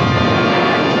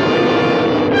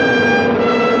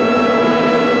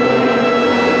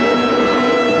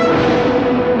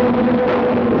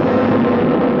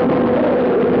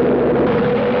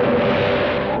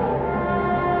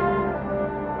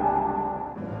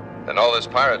 Then all this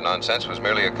pirate nonsense was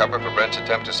merely a cover for Brent's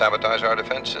attempt to sabotage our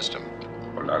defense system.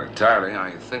 Well, not entirely.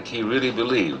 I think he really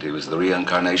believed he was the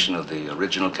reincarnation of the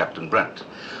original Captain Brent,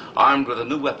 armed with a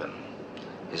new weapon,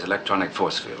 his electronic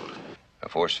force field. A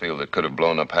force field that could have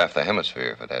blown up half the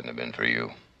hemisphere if it hadn't been for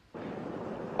you.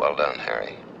 Well done,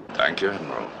 Harry. Thank you,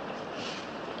 Admiral.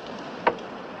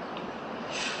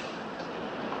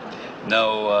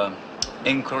 No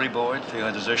inquiry board for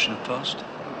your desertion of post?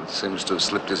 It seems to have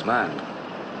slipped his mind.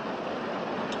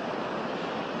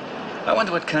 I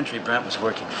wonder what country Brent was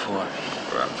working for.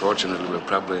 Well, unfortunately, we'll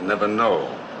probably never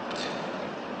know.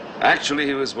 Actually,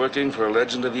 he was working for a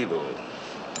legend of evil.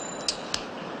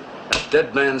 A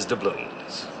dead man's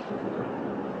doubloons.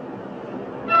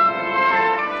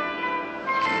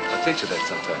 I'll teach you that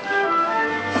sometime.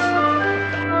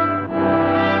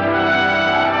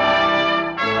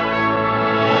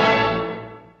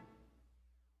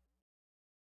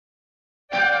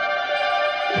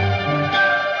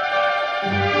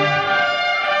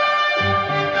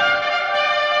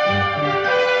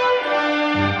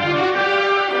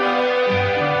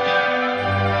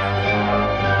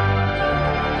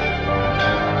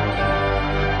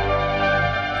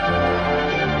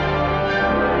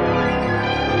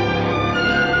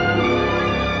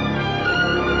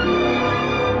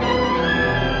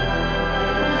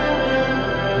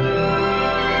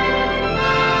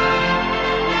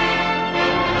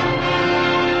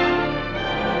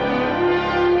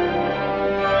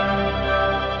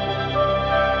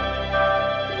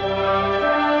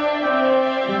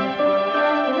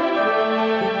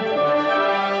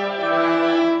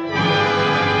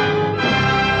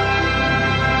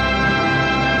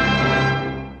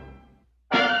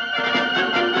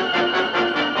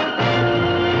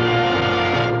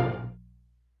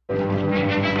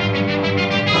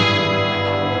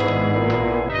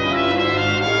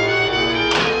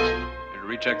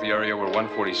 Check the area where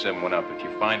 147 went up. If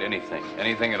you find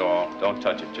anything at all, don't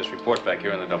touch it. Just report back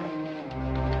here in the double.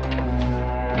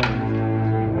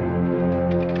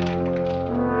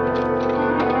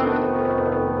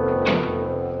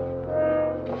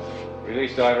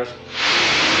 Release divers.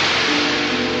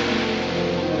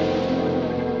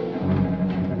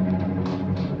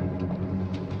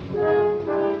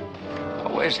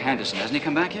 Oh, where's Henderson? Hasn't he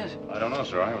come back yet? I don't know,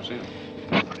 sir. I haven't seen him.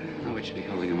 Oh, we should be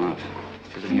holding him up.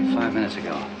 Should have been here 5 minutes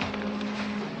ago.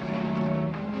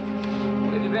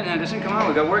 Where have you been, Henderson? Come on,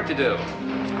 we've got work to do.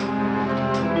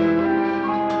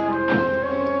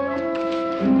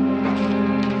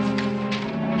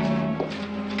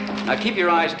 Now keep your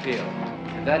eyes peeled.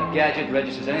 If that gadget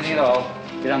registers anything at all,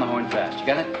 get on the horn fast. You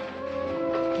got it?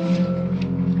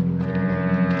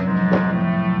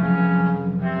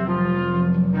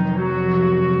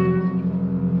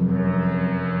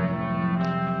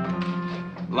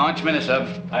 Launch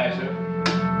Minisub. Aye, sir.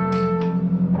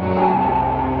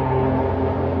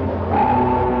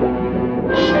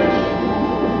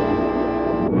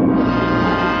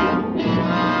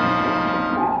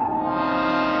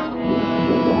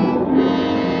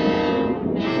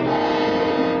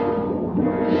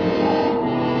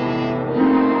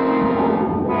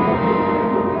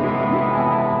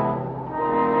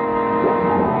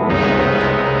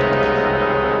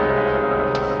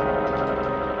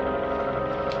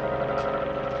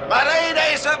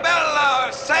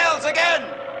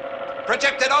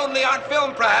 projected only on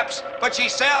film perhaps, but she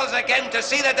sails again to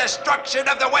see the destruction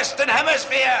of the Western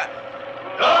Hemisphere.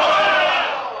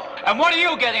 And what are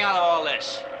you getting out of all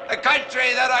this? The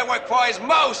country that I work for is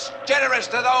most generous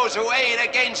to those who aid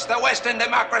against the Western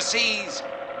democracies.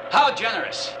 How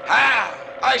generous?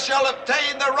 I shall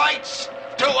obtain the rights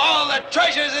to all the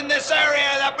treasures in this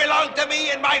area that belong to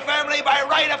me and my family by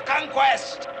right of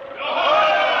conquest.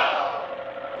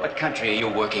 What country are you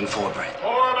working for, Brent?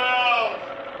 Hormel!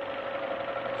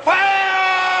 Fire!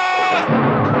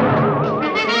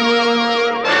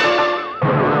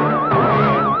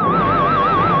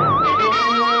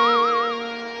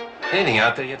 Anything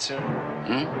out there yet, sir?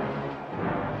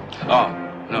 Oh,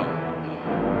 no.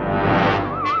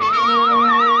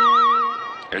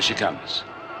 Here she comes.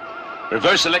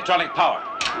 Reverse electronic power.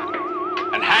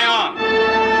 And hang on.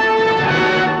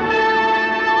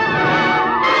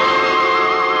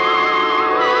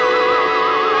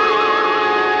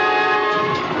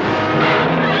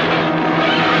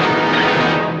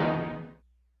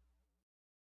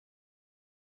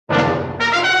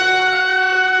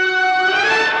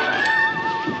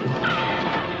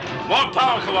 More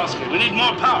power, Kowalski. We need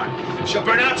more power. She'll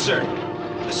burn out, sir.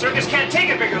 The circus can't take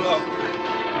a bigger load.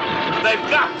 They've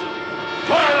got to.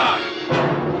 Pour it on.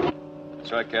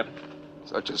 That's right, Captain.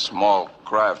 Such a small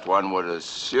craft, one would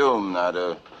assume that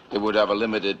it would have a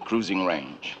limited cruising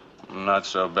range. Not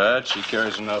so bad. She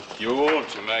carries enough fuel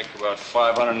to make about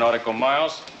 500 nautical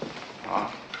miles.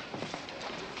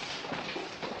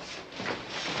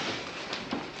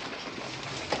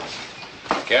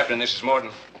 Captain, this is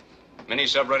Morton. Mini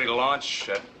sub ready to launch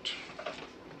at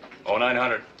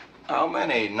 0900. How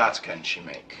many knots can she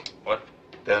make? What?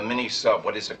 The mini sub,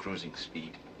 what is the cruising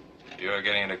speed? You're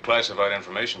getting into classified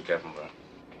information, Captain Brown.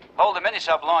 Hold the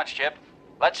mini-sub launch, Chip.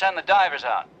 Let's send the divers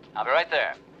out. I'll be right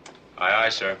there. Aye, aye,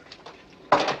 sir.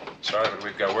 Sorry, but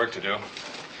we've got work to do.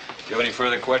 If you have any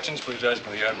further questions, please ask for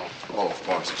the Admiral. Oh, of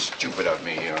course, it's stupid of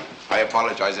me here. I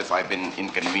apologize if I've been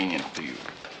inconvenient to you.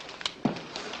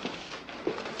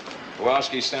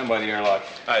 Kowalski, stand by the airlock.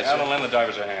 Aye, sir. Alan, lend the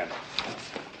divers a hand.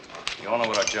 You all know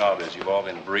what our job is. You've all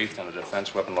been briefed on the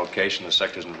defense weapon location, the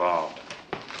sectors involved.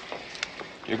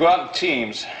 You go out in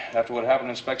teams. After what happened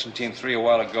in Inspection Team 3 a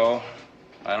while ago,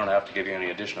 I don't have to give you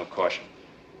any additional caution.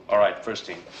 All right, first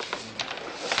team.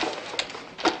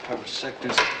 Cover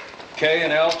sectors K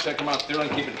and L. Check them out thoroughly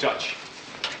and keep in touch.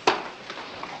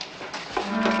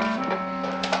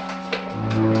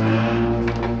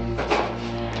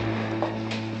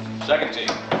 Second team.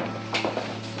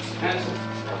 Hanson.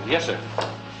 Yes, sir.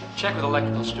 Check with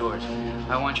electrical stores.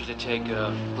 I want you to take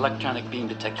electronic beam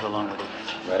detector along with you.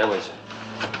 Right away, sir.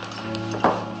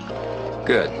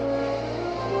 Good.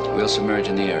 We'll submerge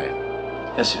in the area.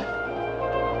 Yes, sir.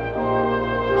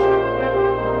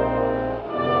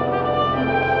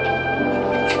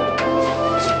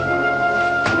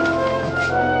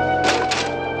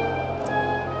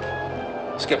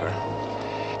 Skipper,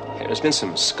 there's been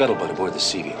some scuttlebutt aboard the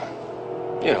Seaview.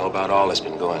 You know, about all that's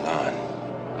been going on.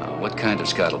 What kind of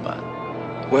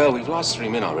scuttlebutt? Well, we've lost 3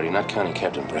 men already, not counting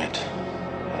Captain Brent.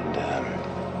 And,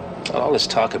 all this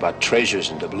talk about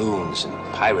treasures and doubloons and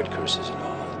pirate curses and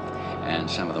all. And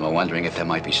some of them are wondering if there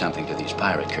might be something to these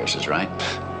pirate curses, right?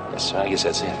 Yes, sir, I guess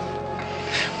that's it.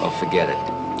 Well, forget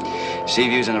it.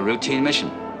 Seaview's on a routine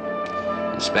mission.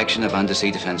 Inspection of undersea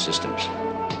defense systems.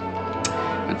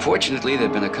 Unfortunately, there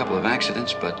have been a couple of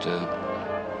accidents, but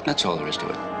that's all there is to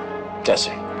it.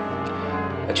 Tessie.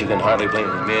 But you can hardly blame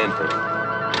the men for...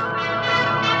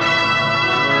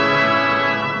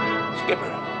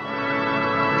 Skipper.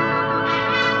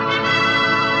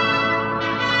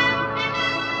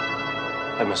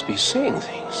 I must be seeing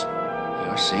things.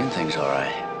 You're seeing things, all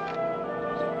right.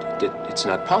 It's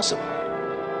not possible.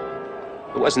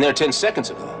 It wasn't there 10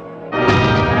 seconds ago.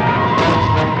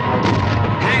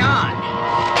 Hang on!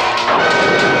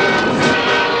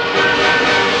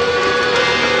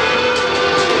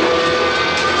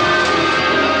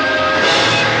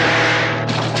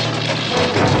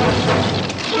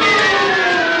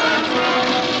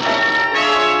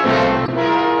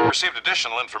 Received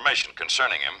additional information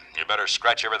concerning him. You better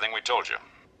scratch everything we told you.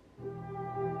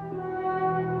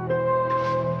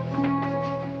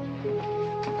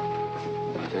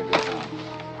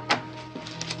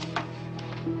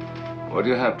 What do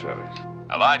you have, Travis?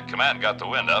 Allied Command got the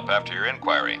wind up after your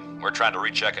inquiry. We're trying to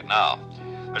recheck it now.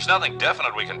 There's nothing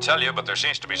definite we can tell you, but there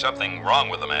seems to be something wrong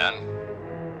with the man.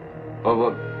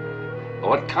 Well,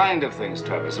 what kind of things,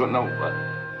 Travis? What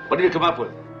do you come up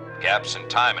with? Gaps in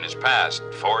time in his past,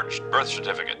 forged birth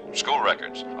certificate, school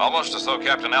records. Almost as though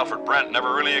Captain Alfred Brent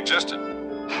never really existed.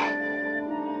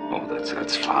 Oh,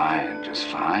 that's fine, just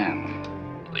fine.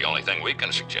 The only thing we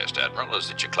can suggest, Admiral, is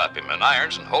that you clap him in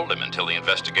irons and hold him until the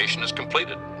investigation is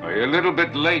completed. Well, you're a little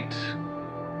bit late.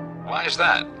 Why is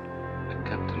that? The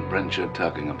Captain Brent you're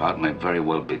talking about may very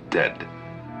well be dead.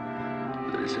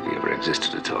 That is, if he ever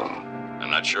existed at all.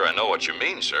 I'm not sure I know what you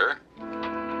mean, sir.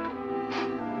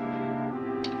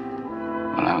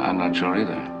 Well, I'm not sure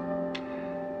either.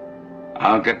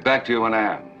 I'll get back to you when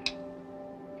I am.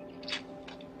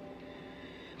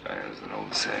 There's an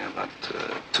old saying about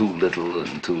too little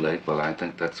and too late. Well, I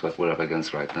think that's what we're up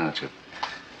against right now, Chip.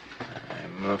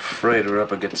 I'm afraid we're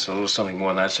up against a little something more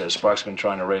than that, sir. Spark's been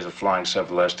trying to raise a flying sub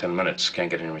for the last 10 minutes. Can't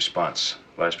get any response.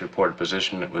 Last reported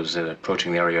position, it was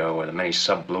approaching the area where the mini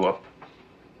sub blew up.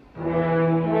 We're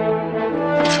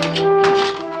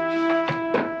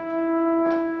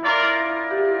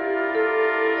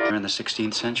in the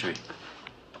 16th century.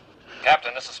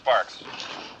 Captain, this is Sparks.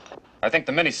 I think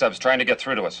the mini-sub's trying to get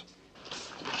through to us.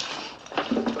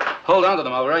 Hold on to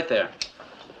them. I'll be right there.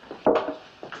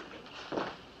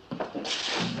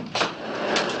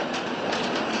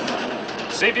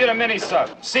 Seaview to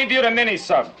mini-sub. Seaview to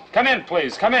mini-sub. Come in,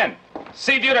 please. Come in.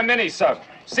 Seaview to mini-sub.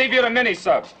 Seaview to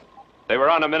mini-sub. They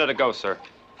were on a minute ago, sir.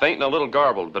 Faint and a little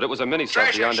garbled, but it was a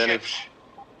mini-sub beyond any...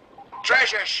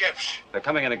 Treasure ships. They're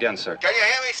coming in again, sir. Can you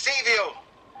hear me, Seaview?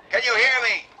 Can you hear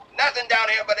me? Nothing down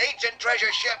here but ancient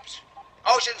treasure ships.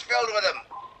 Oceans filled with them.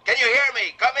 Can you hear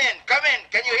me? Come in, come in.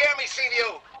 Can you hear me,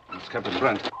 Seaview? It's Captain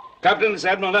Brent. Captain, it's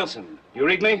Admiral Nelson. You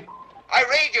read me? I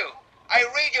read you. I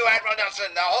read you, Admiral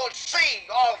Nelson. The whole sea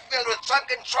all filled with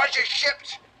sunken treasure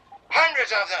ships.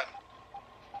 Hundreds of them.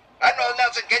 Admiral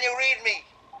Nelson, can you read me?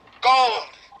 Gold.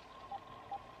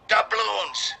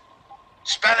 Doubloons.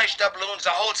 Spanish doubloons. The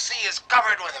whole sea is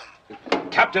covered with them.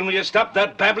 Captain, will you stop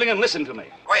that babbling and listen to me?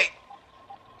 Wait.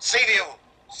 Seaview.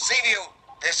 Seaview.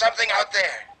 There's something out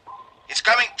there. It's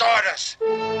coming toward us.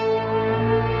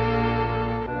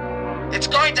 It's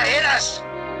going to hit us.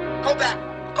 Go back.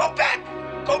 Go back.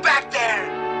 Go back there.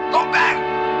 Go back.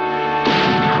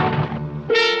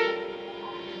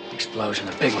 Explosion,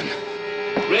 a big one.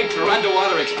 Rig for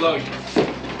underwater explosion.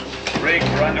 Rig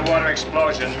for underwater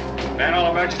explosion. Man all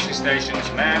emergency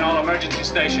stations. Man all emergency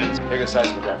stations. Take a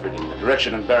seismograph reading, the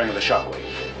direction and bearing of the shockwave.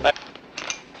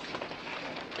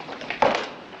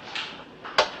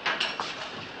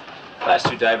 Last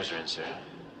two divers are in, sir.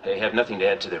 They have nothing to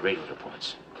add to their radio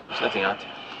reports. There's nothing out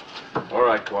there. All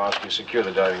right, Kowalski, secure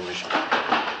the diving mission.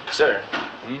 Sir,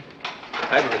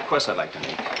 I have a request I'd like to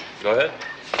make. Go ahead.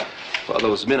 Well,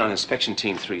 those men on Inspection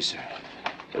Team 3, sir,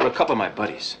 they were a couple of my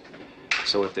buddies.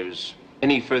 So if there's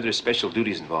any further special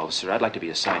duties involved, sir, I'd like to be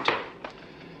assigned to them.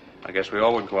 I guess we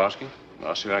all would, Kowalski.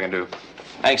 I'll see what I can do.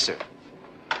 Thanks, sir.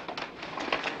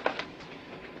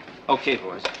 Okay,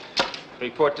 boys.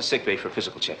 Report to sickbay for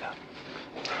physical checkout.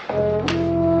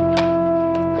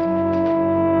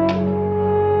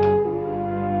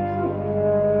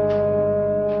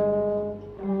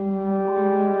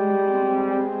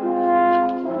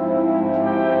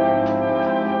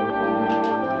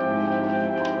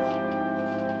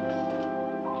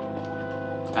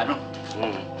 Admiral?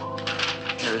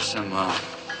 Here are some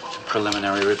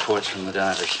preliminary reports from the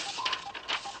divers.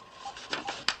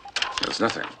 There's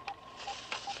nothing.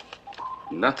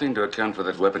 Nothing to account for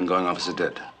that weapon going off as it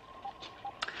did.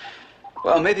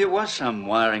 Well, maybe it was some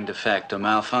wiring defect or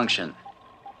malfunction.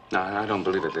 No, I don't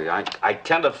believe it. I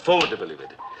can't afford to believe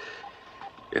it.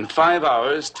 In 5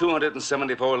 hours,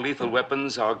 274 lethal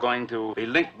weapons are going to be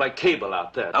linked by cable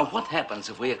out there. Now, what happens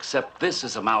if we accept this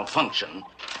as a malfunction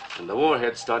and the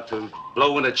warheads start to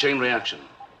blow in a chain reaction?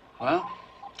 Well,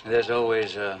 there's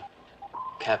always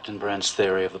Captain Brent's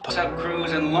theory of the... Sub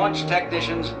crews and launch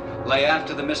technicians lay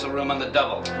after the missile room on the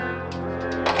double.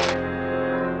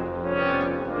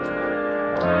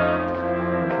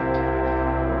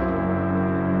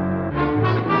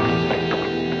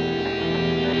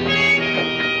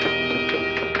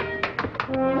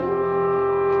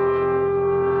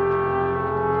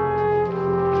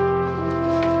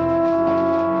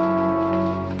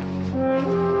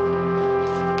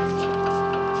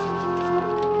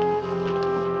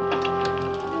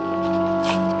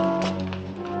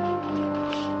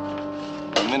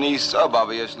 Sub,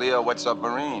 obviously, a wet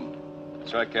submarine.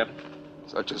 That's right, Captain.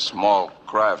 Such a small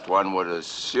craft, one would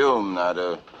assume that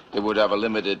it would have a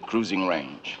limited cruising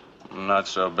range. Not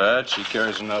so bad. She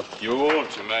carries enough fuel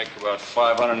to make about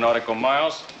 500 nautical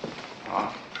miles.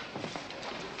 Huh?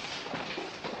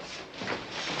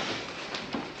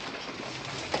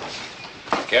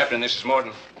 Captain, this is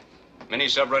Morton. Mini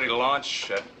sub ready to launch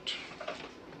at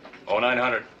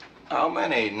 0900. How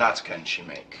many knots can she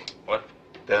make? What?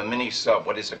 The mini sub,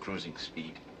 what is the cruising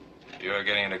speed? You're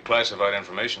getting into classified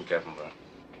information, Captain Brown.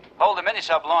 Hold the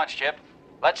mini-sub launch, Chip.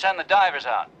 Let's send the divers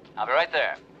out. I'll be right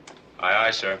there. Aye,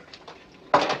 aye, sir.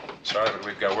 Sorry, but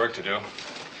we've got work to do.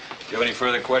 If you have any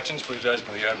further questions, please ask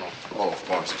for the Admiral. Oh, of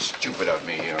course. It's stupid of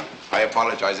me here. I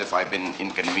apologize if I've been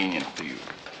inconvenient to you.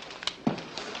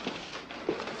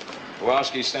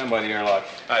 Kowalski, stand by the airlock.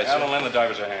 Aye, sir. Alan, lend the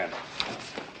divers a hand.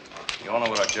 You all know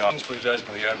what our job is. Please ask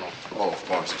for the Admiral. Oh, of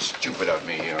course. It's stupid of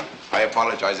me here. I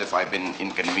apologize if I've been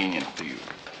inconvenient to you.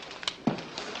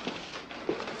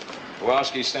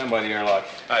 Kowalski, stand by the airlock.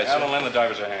 Aye, sir. Alan, lend the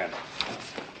divers a hand.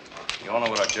 You all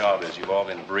know what our job is. You've all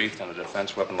been briefed on the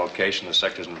defense weapon location, the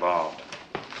sectors involved.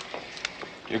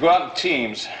 You go out in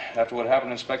teams. After what happened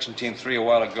in Inspection Team 3 a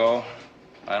while ago,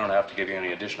 I don't have to give you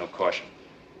any additional caution.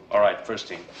 All right, first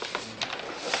team.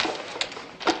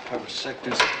 Cover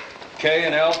sectors K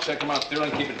and L. Check them out thoroughly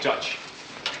and keep in touch.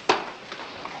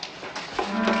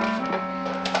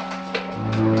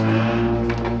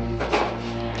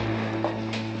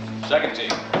 Second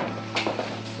team.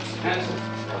 Hanson.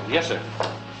 Yes, sir.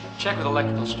 Check with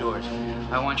electrical stores.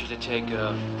 I want you to take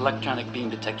electronic beam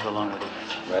detector along with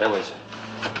you. Right away, sir.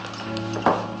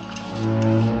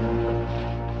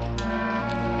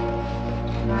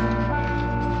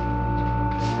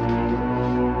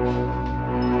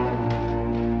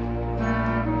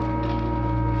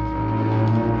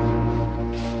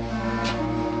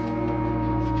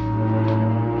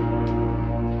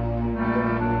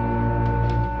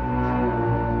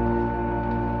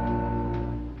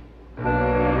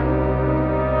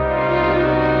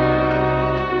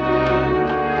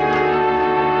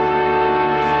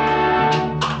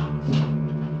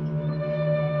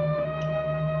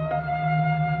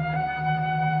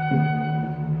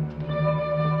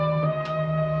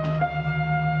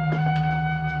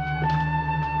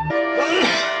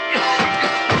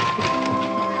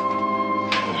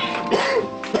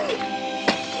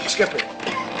 Skipper.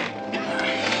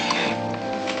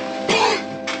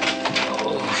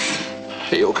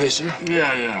 Are you okay, sir?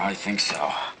 Yeah, I think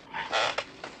so.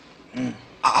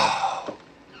 Oh.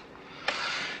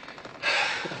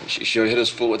 She sure hit us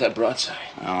full with that broadside.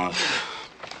 Oh,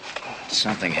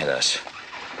 something hit us.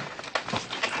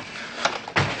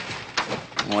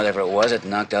 Whatever it was, it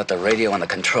knocked out the radio and the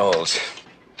controls.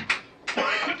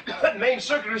 That main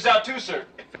circuit is out too, sir.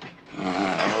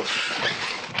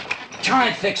 Try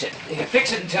and fix it. You can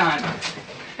fix it in time.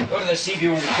 Go to the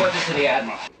Seaview and report this to the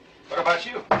Admiral. What about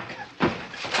you?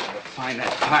 Find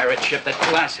that pirate ship that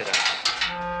blasted us.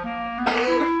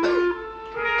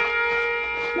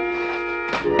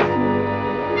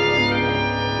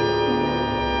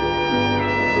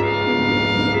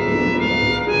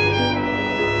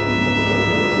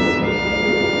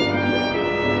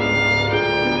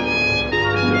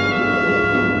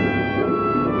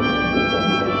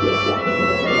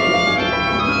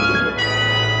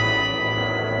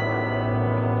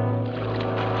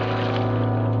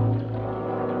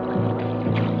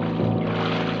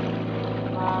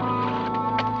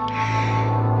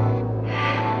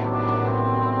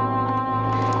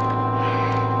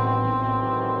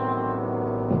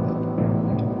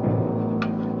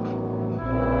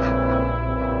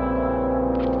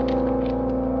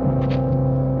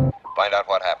 Find out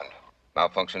what happened.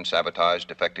 Malfunction, sabotage,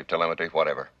 defective telemetry,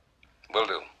 whatever. Will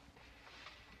do.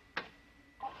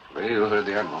 Radio heard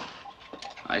the Admiral.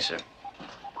 Aye, sir.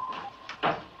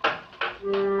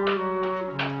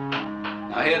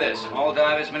 Now hear this. All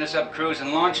divers, minisub crews,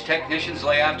 and launch technicians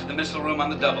lay aft to the missile room on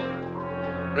the double.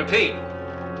 Repeat.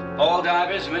 All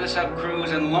divers, minisub crews,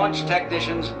 and launch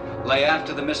technicians lay aft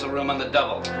to the missile room on the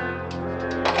double.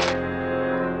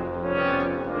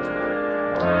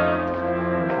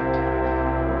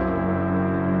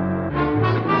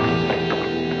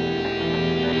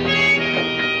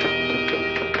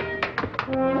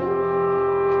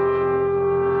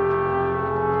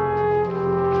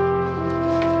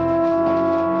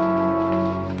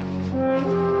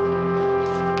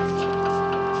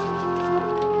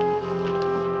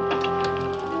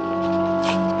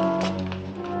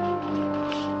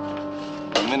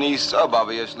 Sub,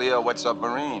 obviously, a wet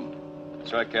submarine.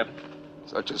 That's right, Captain.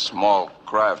 Such a small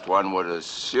craft, one would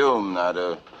assume that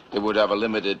it would have a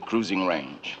limited cruising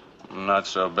range. Not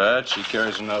so bad. She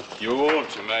carries enough fuel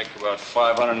to make about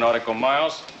 500 nautical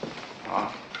miles.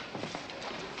 Ah.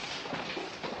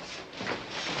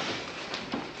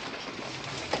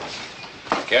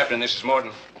 Captain, this is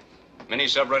Morton.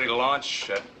 Mini-sub ready to launch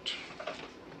at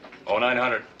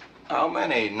 0900. How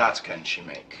many knots can she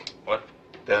make? What?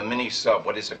 The mini-sub,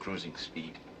 what is the cruising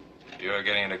speed? You're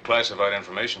getting into classified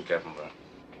information, Captain Brown.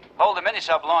 Hold the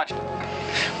mini-sub launch.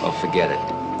 Well, forget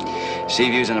it.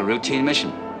 Seaview's on a routine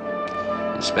mission.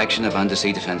 Inspection of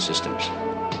undersea defense systems.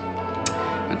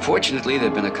 And Unfortunately, there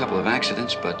have been a couple of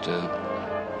accidents, but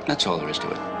that's all there is to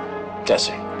it.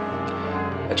 Jesse,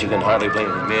 but you can hardly blame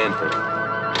the man for...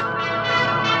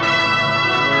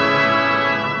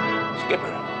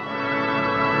 Skipper.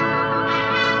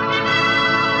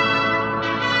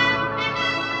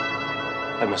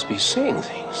 I must be seeing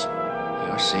things.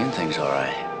 You're seeing things, all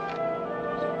right.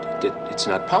 It's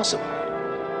not possible.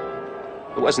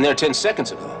 It wasn't there 10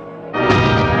 seconds ago.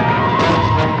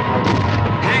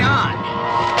 Hang on!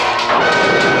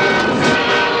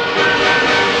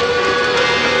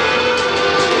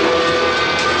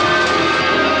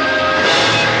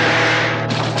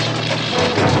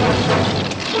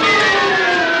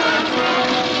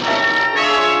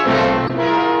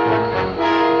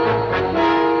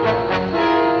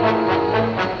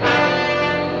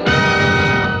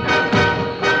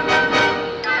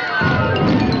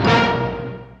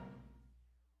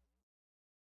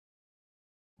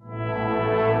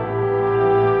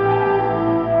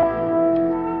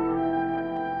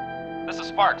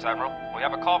 Sparks, Admiral. We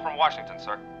have a call from Washington,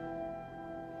 sir.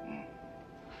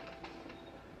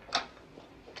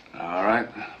 All right.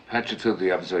 Patch it through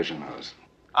the observation house.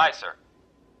 Aye, sir.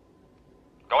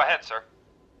 Go ahead, sir.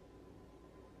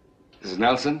 This is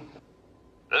Nelson?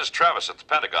 This is Travis at the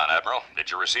Pentagon, Admiral. Did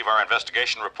you receive our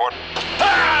investigation report?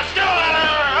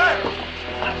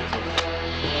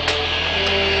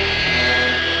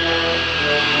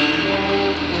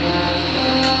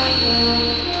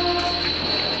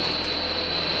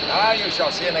 Now you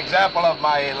shall see an example of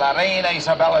my La Reina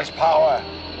Isabella's power.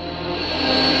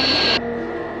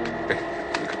 Hey,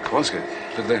 Kowalski,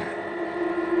 look there.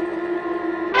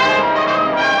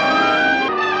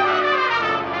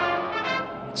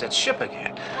 It's that ship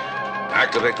again.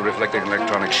 Activate the reflecting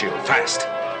electronic shield. Fast.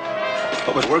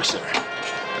 Hope it works, sir.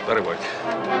 It better work.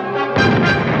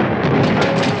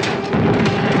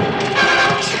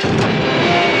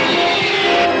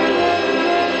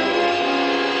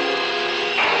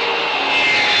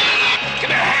 Give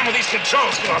me a hand with these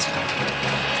controls, Kowalski.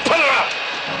 Pull her up!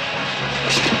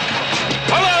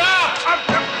 Pull her up! I'm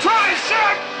trying, sir!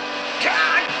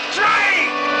 I'm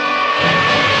trying!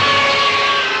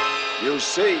 You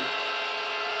see,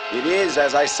 it is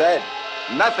as I said.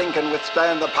 Nothing can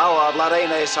withstand the power of La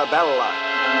Reina Isabella.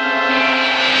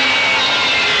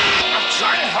 I'm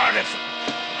trying hard.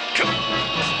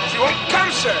 She won't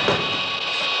come, sir.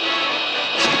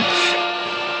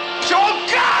 She won't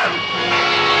come!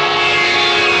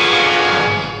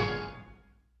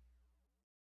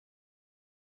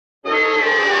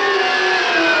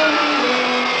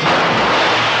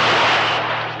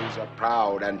 She's a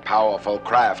proud and powerful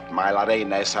craft, my La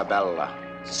Reina Isabella.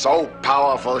 So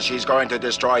powerful, she's going to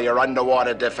destroy your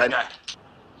underwater defense.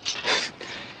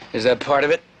 Is that part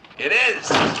of it? It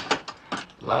is.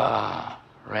 La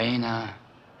Reina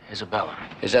Isabella.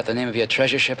 Is that the name of your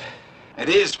treasure ship? It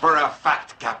is for a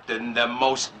fact, Captain, the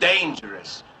most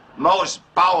dangerous, most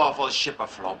powerful ship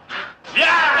afloat.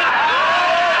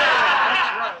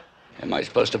 Am I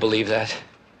supposed to believe that?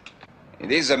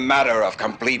 It is a matter of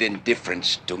complete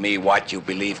indifference to me what you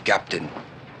believe, Captain.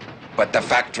 But the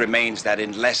fact remains that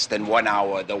in less than 1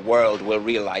 hour, the world will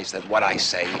realize that what I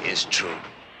say is true.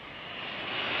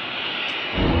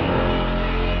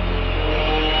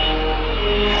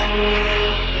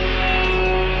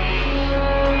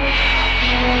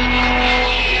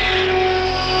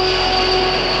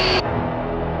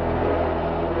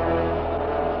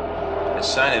 A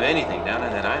sign of anything down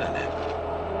on that island there.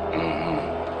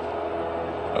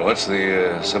 Well, what's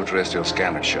the subterrestrial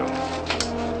scanner show?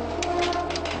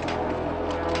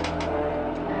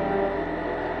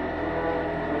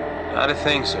 Not a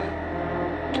thing, sir.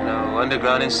 No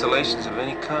underground installations of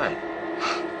any kind.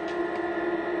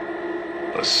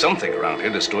 Well, something around here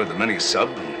destroyed the mini-sub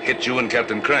and hit you and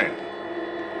Captain Crane.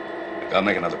 I'll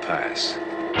make another pass.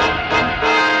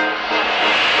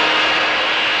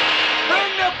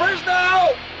 Bring the prisoner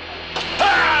out!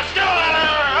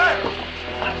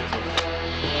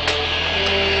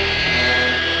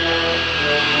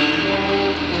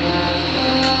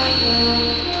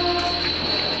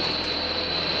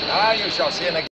 Now you shall see an